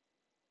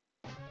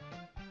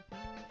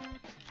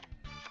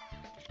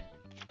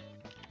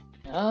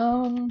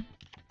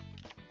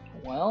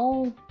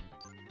 Well,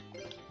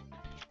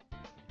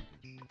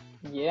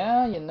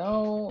 yeah,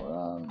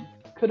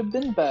 could have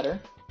been better.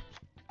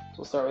 So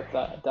we'll start with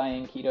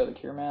Diane Keto, the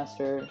Cure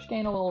Master. Just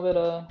gain a little bit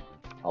of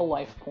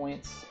life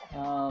points.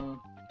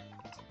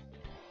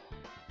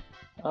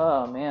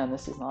 Oh man,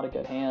 this is not a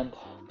good hand.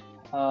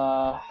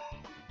 I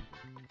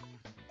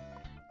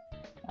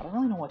don't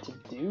really know what to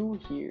do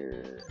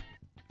here.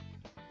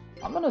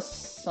 I'm gonna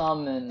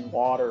summon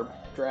Water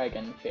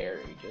Dragon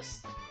Fairy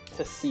just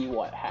to see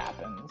what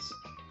happens.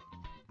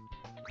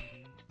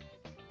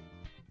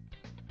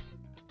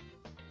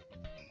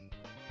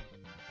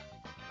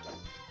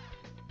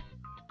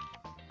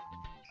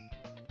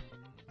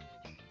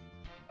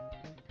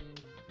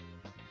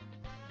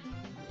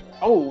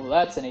 Oh,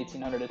 that's an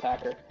 1800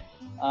 attacker.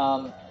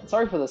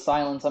 Sorry for the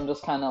silence, I'm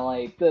just kind of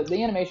like,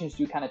 the animations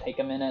do kind of take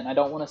a minute, and I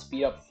don't want to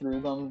speed up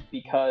through them,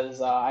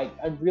 because I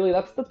really,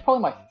 that's probably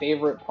my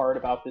favorite part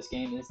about this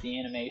game, is the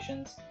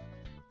animations.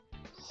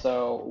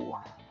 So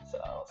it's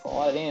a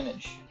lot of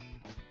damage.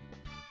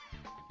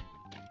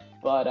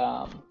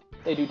 But,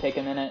 they do take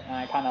a minute, and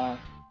I kind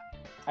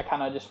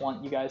of just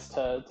want you guys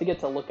to get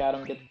to look at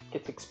them, get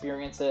to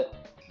experience it.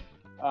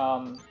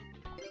 Gonna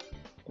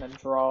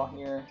draw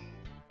here.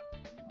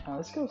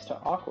 This goes to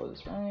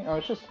Aquas, right? Oh,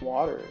 it's just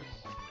Waters.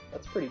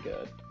 That's pretty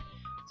good.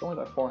 It's only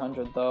by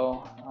 400,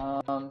 though.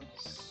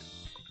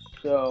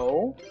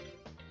 So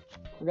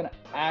we're gonna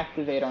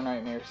activate our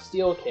Nightmare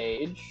Steel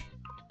Cage.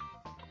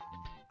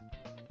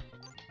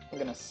 We're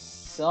gonna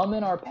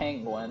summon our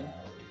Penguin.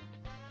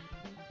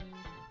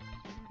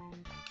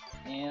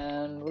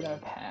 And we're gonna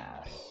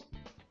pass.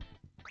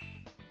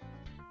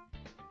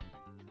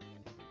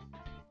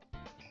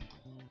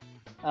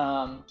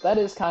 That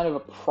is kind of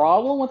a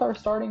problem with our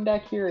starting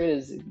deck here. It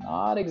is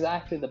not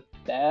exactly the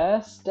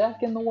best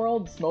deck in the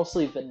world. It's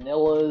mostly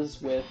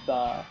vanillas with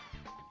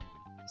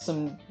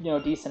some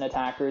decent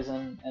attackers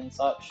and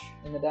such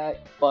in the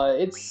deck, but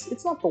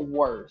it's not the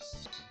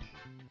worst.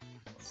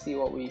 Let's see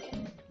what we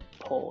can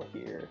pull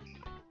here.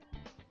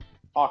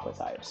 Aqua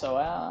type. So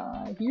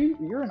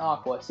you're an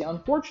Aqua. See,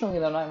 unfortunately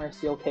the Nightmare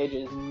Steel Cage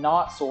is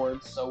not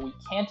swords, so we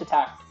can't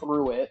attack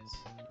through it.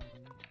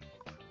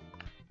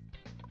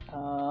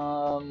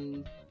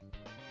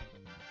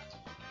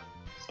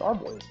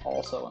 Starboy is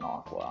also an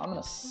Aqua. I'm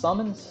gonna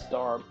summon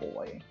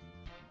Starboy.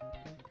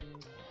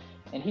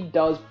 And he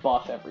does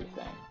buff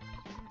everything.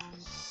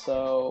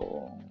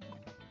 So,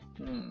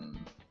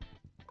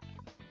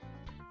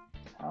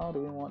 how do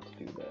we want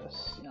to do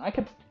this? You know, I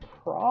could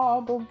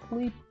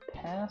probably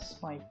pass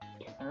my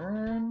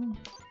turn.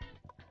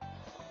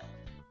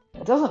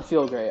 It doesn't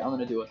feel great. I'm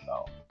gonna do it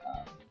though.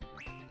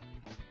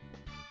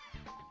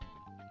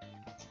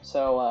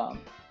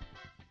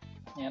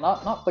 Yeah,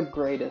 not the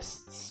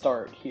greatest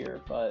start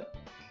here, but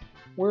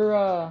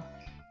we're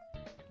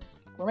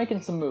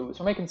making some moves.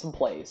 We're making some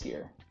plays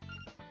here.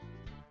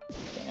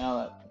 Okay, now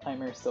that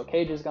Nightmare Steel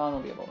Cage is gone,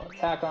 we'll be able to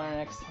attack on our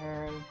next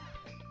turn.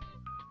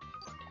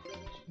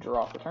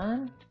 Draw for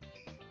turn.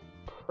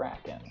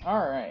 Kraken.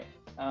 Alright.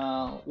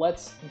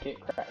 Let's get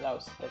Kraken.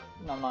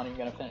 I'm not even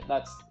gonna finish.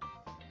 That's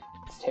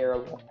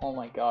terrible. Oh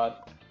my god.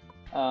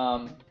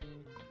 I'm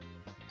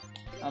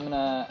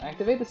gonna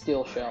activate the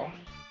Steel Shell.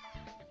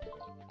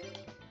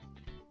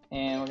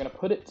 And we're gonna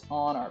put it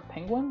on our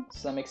Penguin,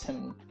 so that makes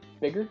him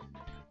bigger.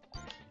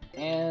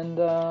 And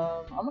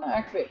I'm gonna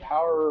activate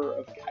Power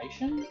of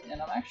Kaishin,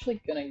 and I'm actually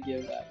gonna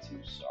give that to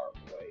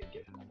Starboy,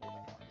 give him a little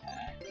more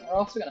attack. We're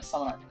also gonna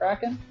summon our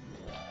Kraken,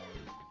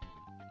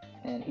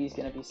 and he's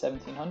gonna be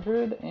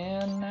 1700.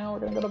 And now we're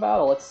gonna go to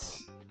battle.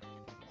 Let's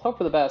hope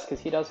for the best, because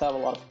he does have a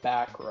lot of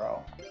back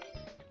row.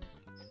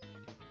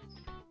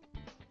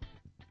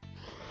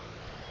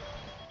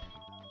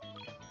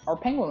 Our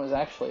Penguin was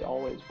actually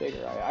always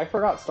bigger. I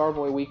forgot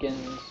Starboy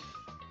weakened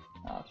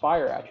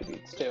fire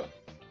attributes too.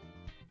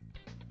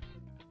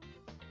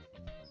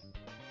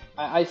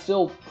 I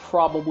still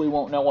probably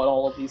won't know what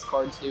all of these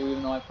cards do,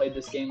 even though I played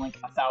this game like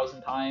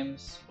 1,000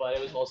 times, but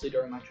it was mostly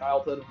during my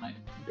childhood when I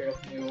barely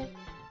knew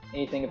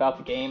anything about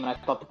the game, and I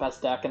thought the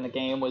best deck in the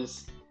game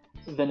was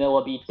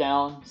Vanilla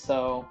Beatdown,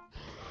 so...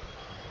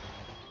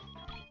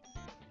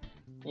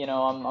 You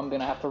know, I'm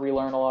gonna have to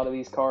relearn a lot of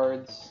these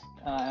cards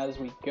as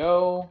we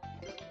go.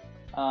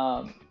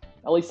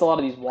 At least a lot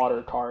of these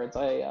water cards.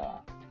 I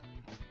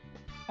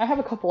have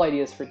a couple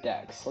ideas for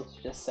decks, let's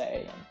just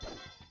say. And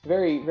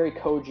very, very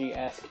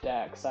Koji-esque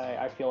decks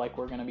I feel like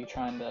we're going to be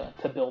trying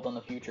to build in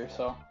the future,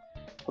 so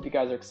hope you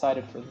guys are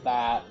excited for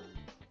that.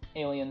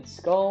 Alien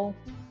Skull.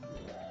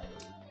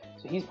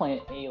 So he's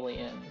playing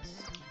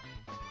Aliens.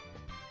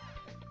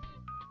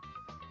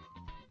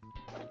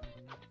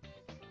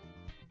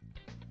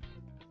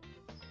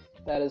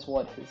 That is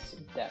what his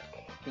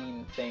deck,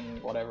 theme,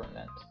 thing, whatever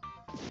meant.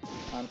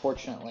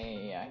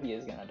 Unfortunately, yeah, he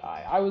is gonna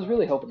die. I was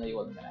really hoping that he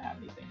wasn't gonna have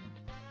anything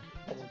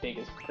as big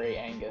as Grey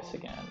Angus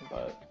again,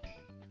 but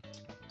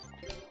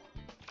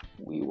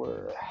we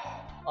were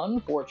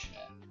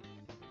unfortunate.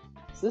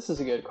 So this is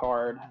a good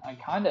card. I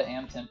kinda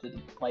am tempted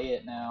to play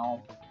it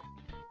now.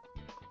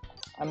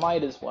 I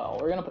might as well.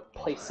 We're gonna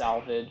play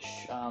Salvage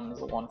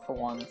as a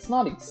 1-for-1. It's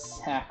not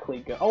exactly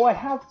good. Oh, I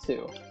have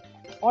to!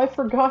 Oh, I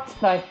forgot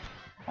that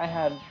I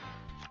had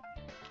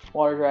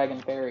Water Dragon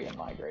Fairy in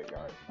my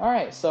graveyard.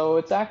 Alright, so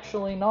it's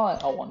actually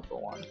not a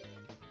 1-for-1.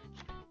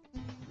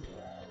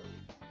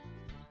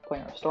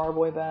 Playing our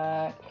Starboy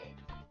back.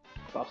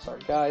 Buffs our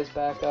guys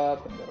back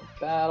up and go to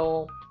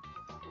battle.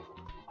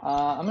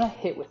 I'm gonna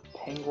hit with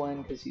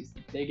Penguin because he's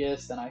the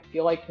biggest, and I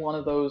feel like one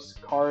of those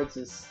cards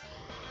is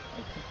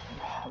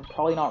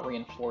probably not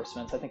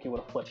Reinforcements. I think he would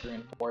have flipped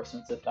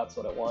Reinforcements if that's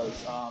what it was.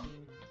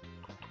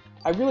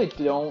 I really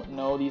don't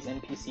know these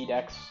NPC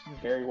decks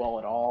very well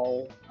at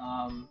all.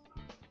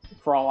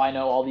 For all I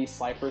know, all these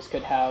Cyphers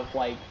could have,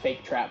 like,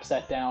 fake traps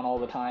set down all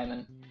the time,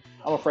 and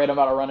I'm afraid I'm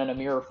about to run into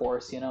Mirror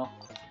Force, you know?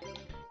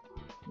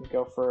 We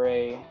go for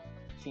a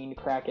Fiend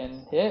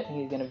Kraken hit, and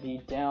he's gonna be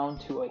down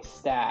to a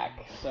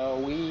stack. So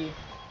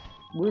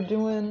we're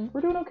doing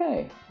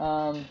okay.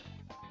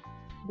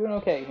 Doing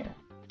okay here.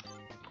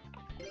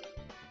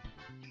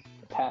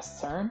 Pass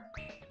turn.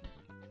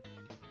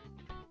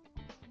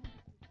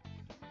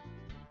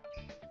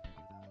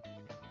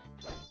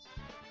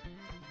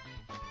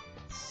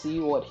 See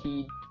what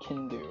he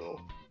can do.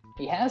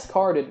 He has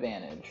card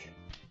advantage.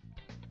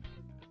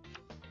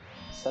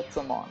 Sets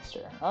a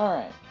monster.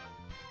 Alright.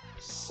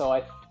 So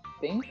I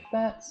think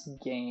that's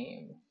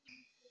game.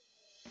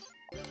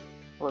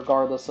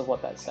 Regardless of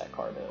what that set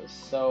card is.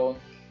 So,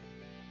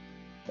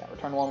 yeah,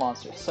 return 1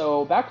 monster.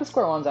 So Back to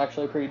Square One's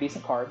actually a pretty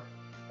decent card.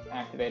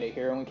 Activate it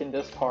here, and we can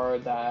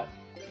discard that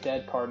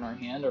dead card in our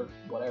hand, or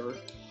whatever.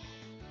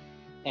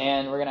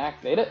 And we're gonna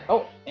activate it.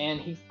 Oh, and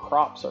he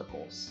crop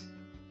circles.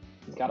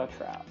 He's got a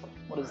trap.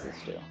 What does this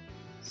do?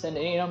 Send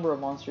any number of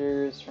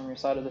monsters from your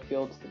side of the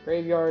field to the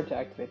graveyard to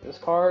activate this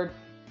card.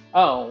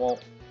 Oh, well,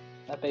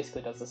 that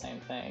basically does the same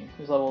thing.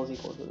 Whose level is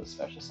equal to the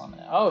special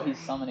summon? Oh, he's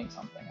summoning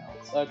something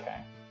else. Okay.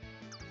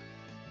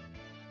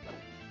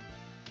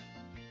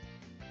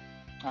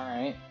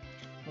 Alright.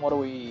 What do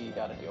we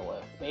gotta deal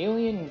with?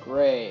 Alien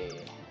Grey.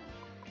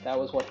 That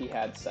was what he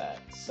had set.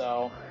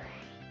 So,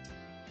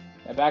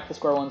 yeah, Back to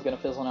Square One's gonna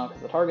fizzle now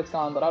because the target's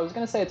gone, but I was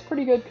gonna say it's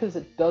pretty good because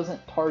it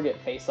doesn't target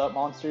face-up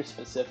monsters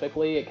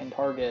specifically. It can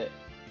target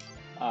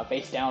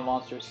face-down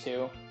monsters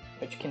too,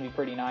 which can be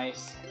pretty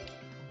nice.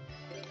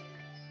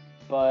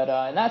 But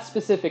in that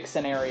specific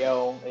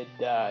scenario, it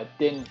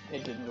didn't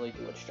really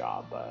do its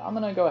job. But I'm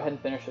gonna go ahead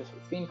and finish this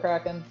with Fiend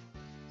Kraken.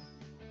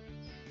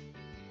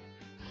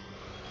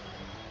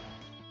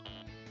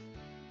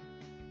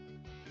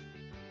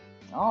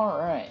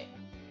 Alright.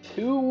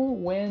 2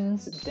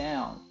 wins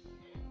down.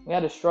 We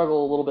had to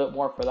struggle a little bit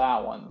more for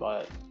that one,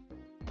 but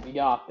we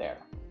got there.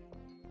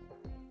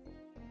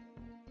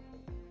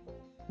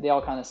 They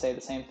all kind of say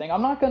the same thing.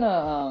 I'm not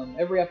gonna,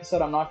 every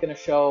episode I'm not gonna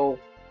show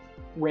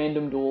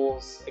random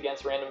duels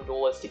against random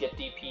duelists to get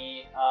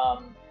DP,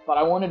 but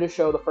I wanted to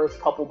show the first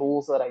couple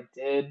duels that I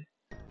did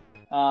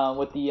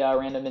with the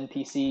random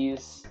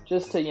NPCs,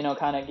 just to, you know,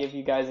 kind of give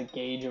you guys a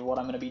gauge of what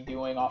I'm going to be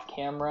doing off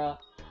camera.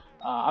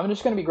 I'm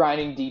just going to be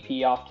grinding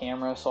DP off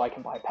camera so I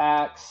can buy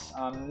packs.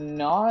 I'm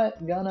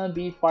not going to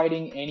be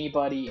fighting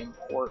anybody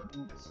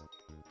important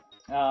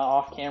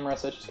off camera,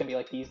 so it's just going to be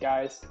like these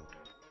guys.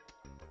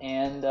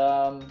 And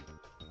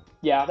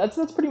yeah, that's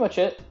pretty much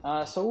it.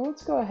 So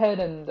let's go ahead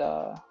and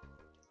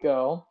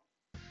go.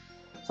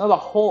 So now the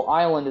whole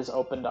island is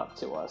opened up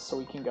to us, so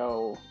we can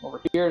go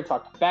over here to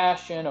talk to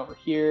Bastion, over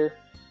here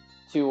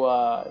to,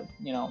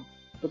 you know,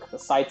 look at the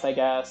sites, I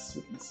guess.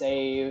 We can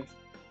save.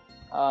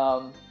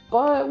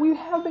 But we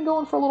have been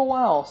going for a little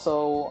while,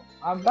 so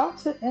I'm about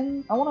to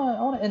end. I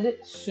want to end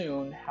it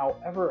soon.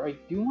 However, I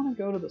do want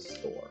to go to the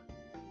store.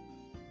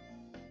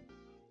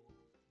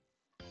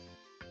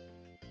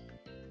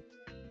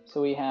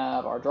 So we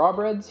have our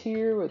drawbreads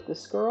here with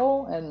this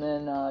girl, and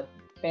then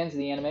fans of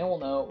the anime will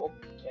know.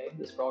 Okay,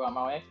 this girl got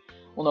my way.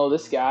 We'll know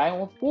this guy.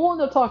 We'll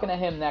end up talking to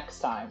him next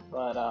time.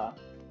 But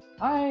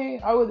I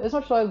would, as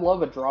much as I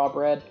love a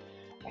drawbread,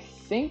 I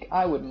think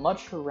I would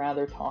much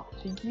rather talk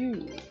to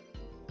you.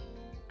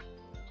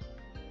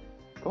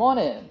 Come on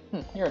in.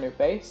 You're a new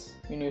face.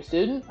 You're a new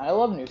student. I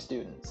love new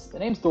students. The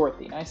name's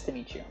Dorothy. Nice to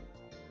meet you.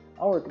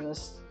 I work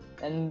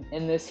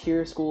in this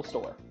here school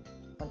store.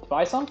 Want to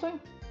buy something?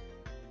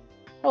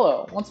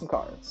 Hello. Want some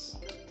cards?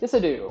 Yes, I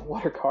do.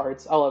 What are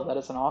cards? I love that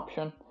as an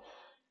option.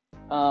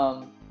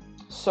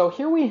 So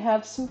here we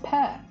have some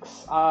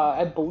packs.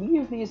 I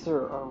believe these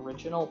are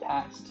original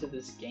packs to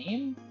this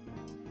game.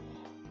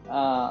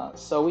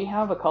 So we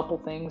have a couple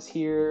things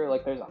here,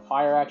 like there's a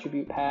fire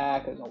attribute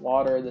pack, there's a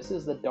water, this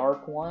is the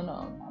dark one.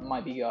 I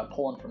might be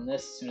pulling from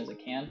this as soon as I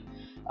can.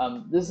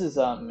 This is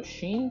a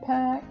machine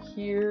pack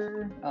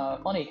here.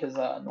 Funny, because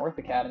North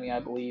Academy, I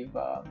believe,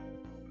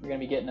 we're going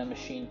to be getting a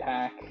machine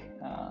pack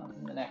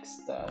in the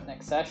next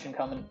session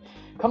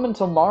coming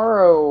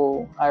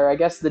tomorrow, or I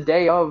guess the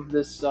day of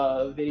this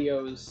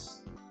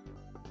video's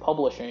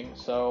publishing,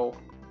 so,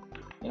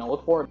 you know,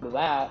 look forward to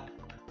that.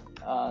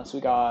 So we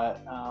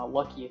got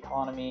Lucky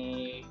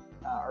Economy,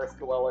 Earth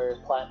Dwellers,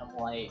 Platinum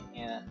Light,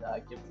 and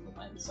Give to the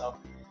Wind. So,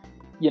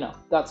 you know,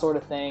 that sort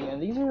of thing.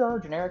 And these are our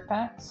generic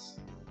packs.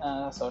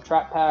 So a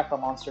Trap Pack, a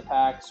Monster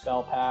Pack,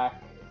 Spell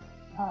Pack,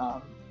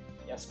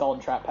 yeah, Spell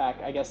and Trap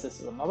Pack. I guess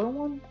this is another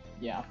one?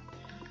 Yeah.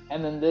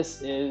 And then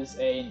this is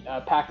a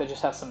pack that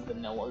just has some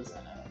vanillas in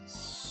it.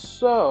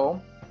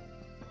 So,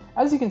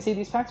 as you can see,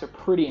 these packs are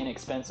pretty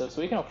inexpensive,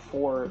 so we can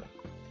afford,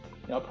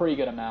 you know, a pretty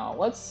good amount.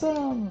 Let's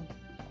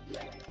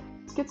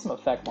get some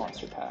effect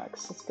monster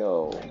packs. Let's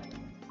go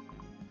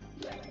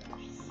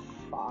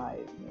 5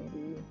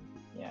 maybe.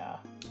 Yeah.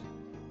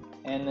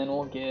 And then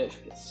should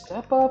we get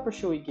step up or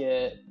should we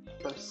get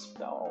first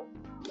spell?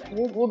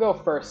 We'll go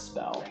first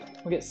spell.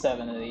 We'll get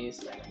 7 of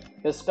these.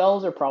 Because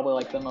spells are probably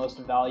like the most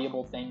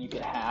valuable thing you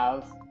could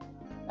have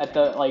at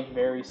the like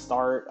very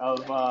start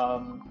of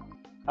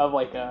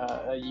like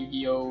a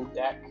Yu-Gi-Oh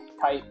deck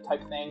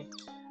type thing.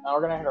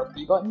 We're gonna hit our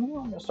B button here.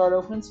 We're gonna start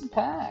opening some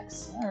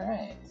packs.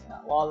 Alright.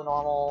 Law of the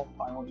Normal,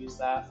 probably won't use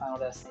that. Final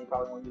Destiny,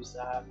 probably won't use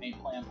that. Main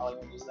Plan, probably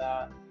won't use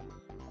that.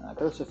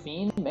 Curse of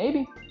Fiend,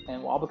 maybe.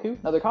 And Wabaku.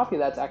 Another copy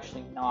that's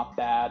actually not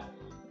bad.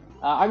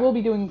 I will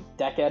be doing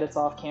deck edits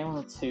off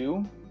camera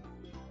too.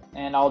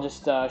 And I'll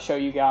just show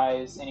you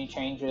guys any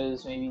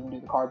changes. Maybe even do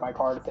the card by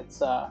card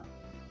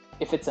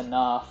if it's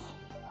enough.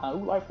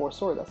 Ooh, Life Force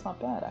Sword, that's not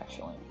bad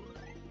actually.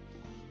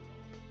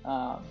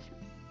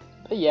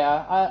 But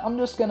yeah, I'm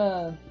just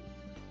gonna,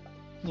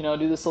 you know,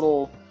 do this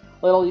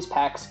let all these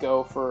packs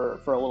go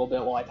for a little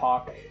bit while I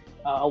talk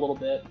a little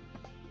bit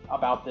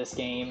about this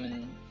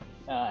game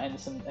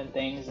and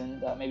things,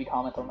 and maybe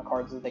comment on the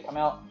cards as they come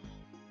out.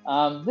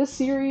 This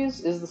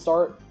series is the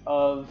start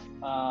of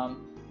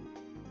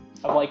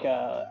like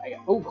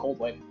Cold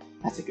Wave.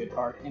 That's a good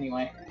card.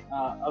 Anyway,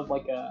 of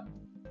like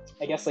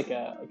I guess like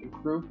a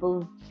group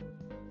of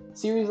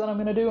series that I'm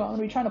gonna do. I'm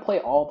gonna be trying to play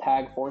all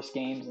Tag Force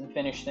games and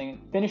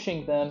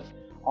finishing them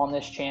on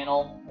this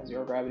channel.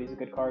 Zero Gravity is a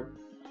good card.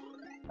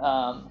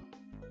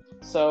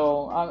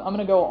 So I'm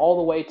gonna go all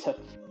the way to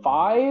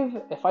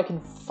 5. If I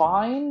can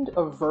find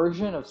a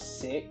version of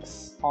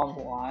 6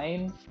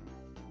 online,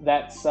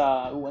 that's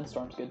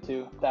Windstorm's good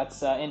too.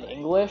 That's in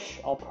English.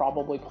 I'll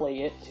probably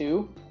play it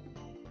too.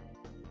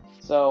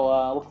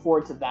 So look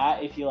forward to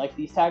that. If you like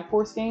these Tag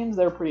Force games,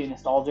 they're pretty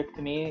nostalgic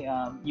to me.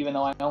 Even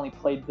though I only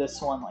played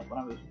this one like when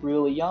I was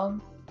really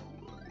young,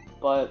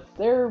 but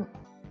they're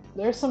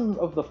some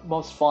of the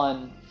most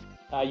fun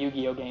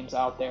Yu-Gi-Oh games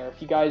out there.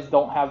 If you guys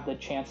don't have the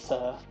chance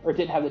to, or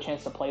didn't have the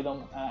chance to play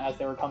them as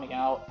they were coming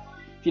out,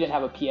 if you didn't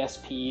have a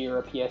PSP or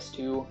a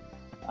PS2,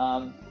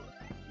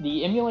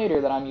 the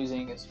emulator that I'm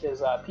using is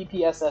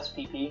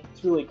PPSSPP.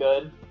 It's really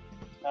good.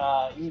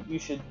 you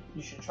should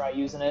try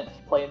using it,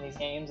 playing these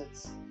games.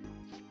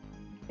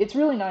 It's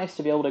really nice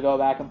to be able to go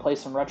back and play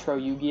some retro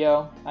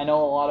Yu-Gi-Oh! I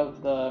know a lot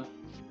of the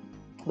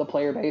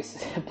player base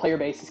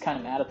is kind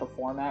of mad at the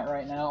format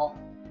right now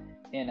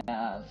in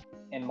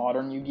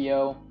modern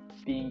Yu-Gi-Oh!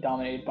 Being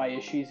dominated by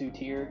Ishizu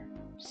tier.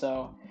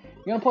 So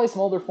you're gonna play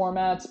some older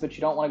formats, but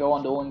you don't want to go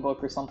on Dueling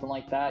Book or something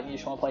like that. You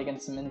just want to play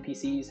against some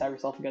NPCs, have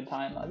yourself a good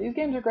time. These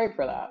games are great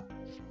for that.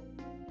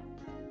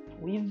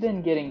 We've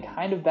been getting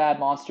kind of bad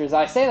monsters.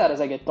 I say that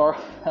as I get Wall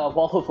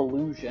of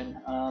Illusion.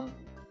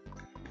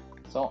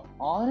 So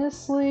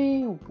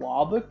honestly,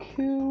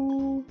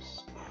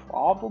 Wabaku's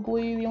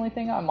probably the only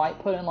thing I might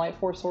put in Light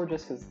Force Sword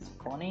just because it's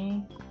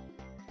funny.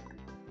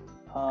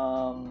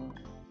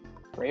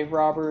 Grave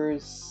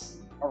Robbers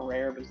are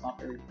rare, but it's not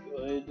very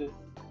good.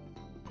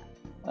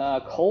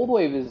 Cold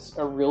Wave is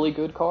a really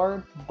good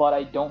card, but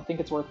I don't think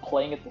it's worth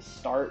playing at the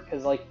start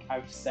because, like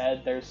I've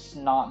said, there's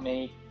not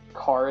many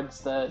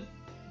cards that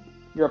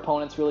your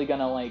opponent's really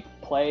gonna like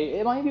play.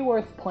 It might be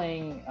worth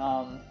playing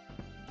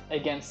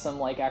against some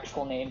like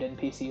actual named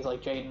NPCs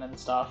like Jaden and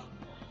stuff,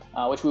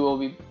 which we will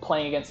be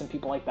playing against some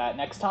people like that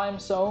next time.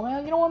 So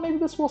you know what? Maybe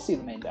this will see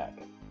the main deck.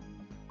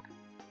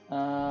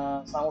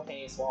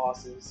 Simultaneous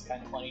Loss is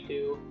kind of funny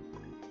too.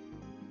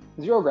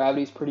 Zero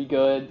Gravity is pretty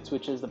good.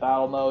 Switches the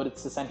battle mode.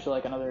 It's essentially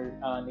like another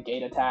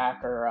negate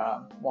attack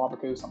or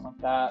Wabaku, something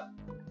like that.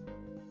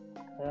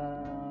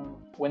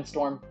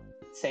 Windstorm,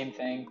 same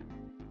thing.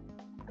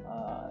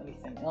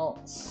 Anything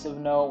else of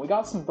note? We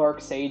got some Dark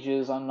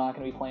Sages. I'm not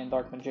going to be playing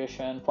Dark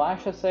Magician.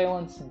 Flash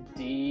Assailant's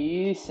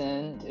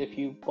decent if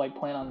you like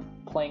plan on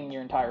playing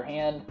your entire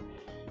hand.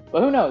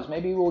 But who knows?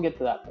 Maybe we'll get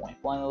to that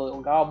point. Blind Little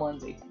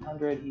Goblins,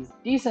 1800. He's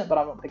decent, but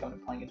I don't think I'm going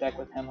to be playing a deck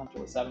with him. Hunter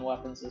with 7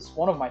 weapons is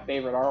one of my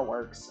favorite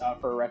artworks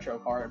for a retro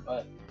card,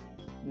 but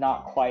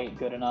not quite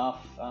good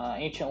enough.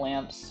 Ancient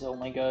Lamps,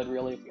 only good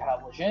really if we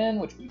have Lejeune,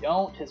 which we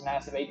don't. His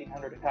massive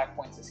 1800 attack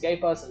points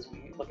escape us as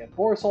we look at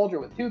Boar Soldier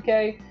with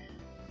 2k,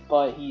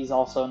 but he's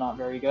also not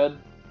very good.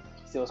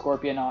 Steel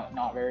Scorpion,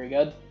 not very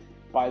good.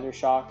 Visor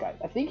Shock,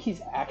 I think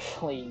he's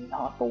actually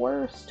not the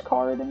worst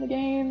card in the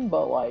game,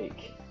 but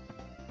like,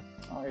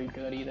 not very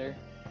good either.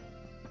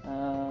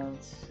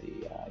 Let's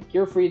see,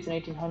 Gearfried's an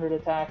 1800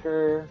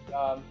 attacker.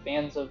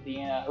 Fans of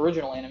the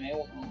original anime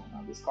will know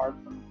this card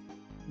from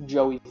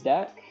Joey's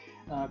deck.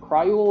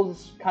 Cryule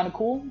is kind of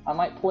cool. I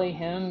might play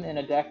him in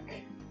a deck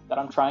that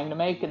I'm trying to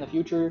make in the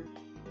future,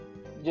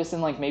 just in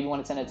like maybe when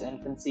it's in its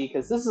infancy,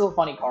 because this is a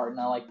funny card and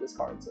I like this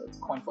card, so it's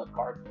a coin flip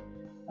card.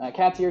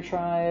 Cat's Ear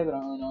Tribe, I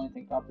don't really know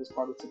anything about this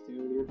card. What's it do?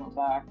 The original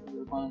attack of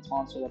your opponent's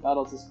monster that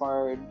battles this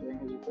card during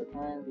his or her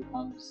turn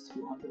becomes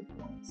 200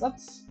 points.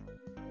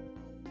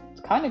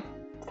 It's kind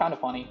of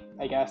funny,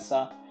 I guess.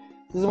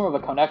 This is more of a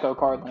Koneko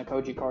card than a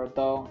Koji card,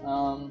 though.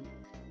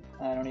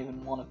 I don't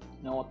even want to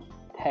know what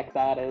the heck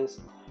that is.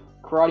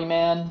 Karate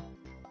Man,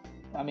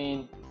 I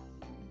mean,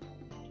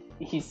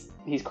 he's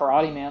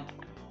Karate Man.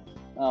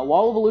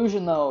 Wall of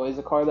Illusion, though, is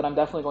a card that I'm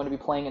definitely going to be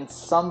playing in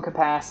some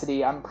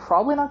capacity. I'm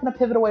probably not going to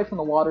pivot away from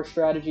the water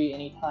strategy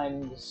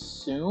anytime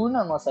soon,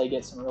 unless I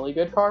get some really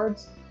good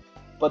cards.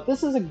 But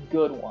this is a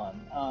good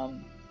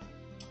one.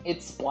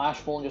 It's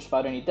splashable in just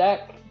about any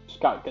deck. It's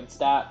got good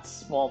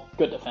stats. Well,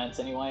 good defense,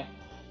 anyway.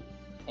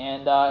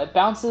 And it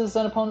bounces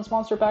an opponent's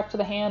monster back to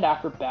the hand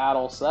after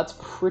battle, so that's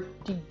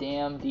pretty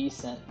damn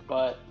decent.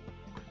 But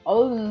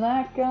other than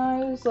that,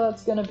 guys,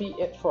 that's going to be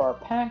it for our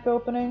pack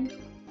opening.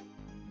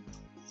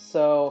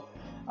 So,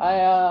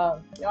 I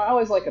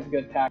always like a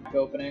good pack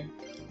opening,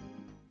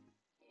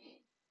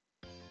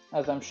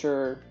 as I'm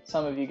sure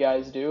some of you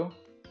guys do.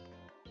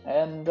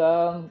 And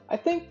I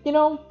think, you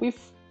know, we've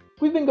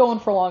been going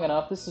for long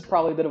enough. This is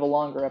probably a bit of a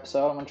longer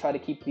episode. I'm going to try to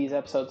keep these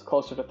episodes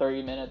closer to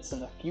 30 minutes in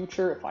the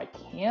future if I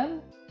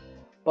can.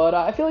 But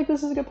I feel like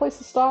this is a good place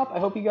to stop. I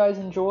hope you guys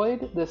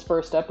enjoyed this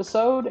first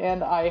episode,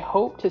 and I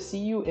hope to see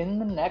you in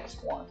the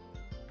next one.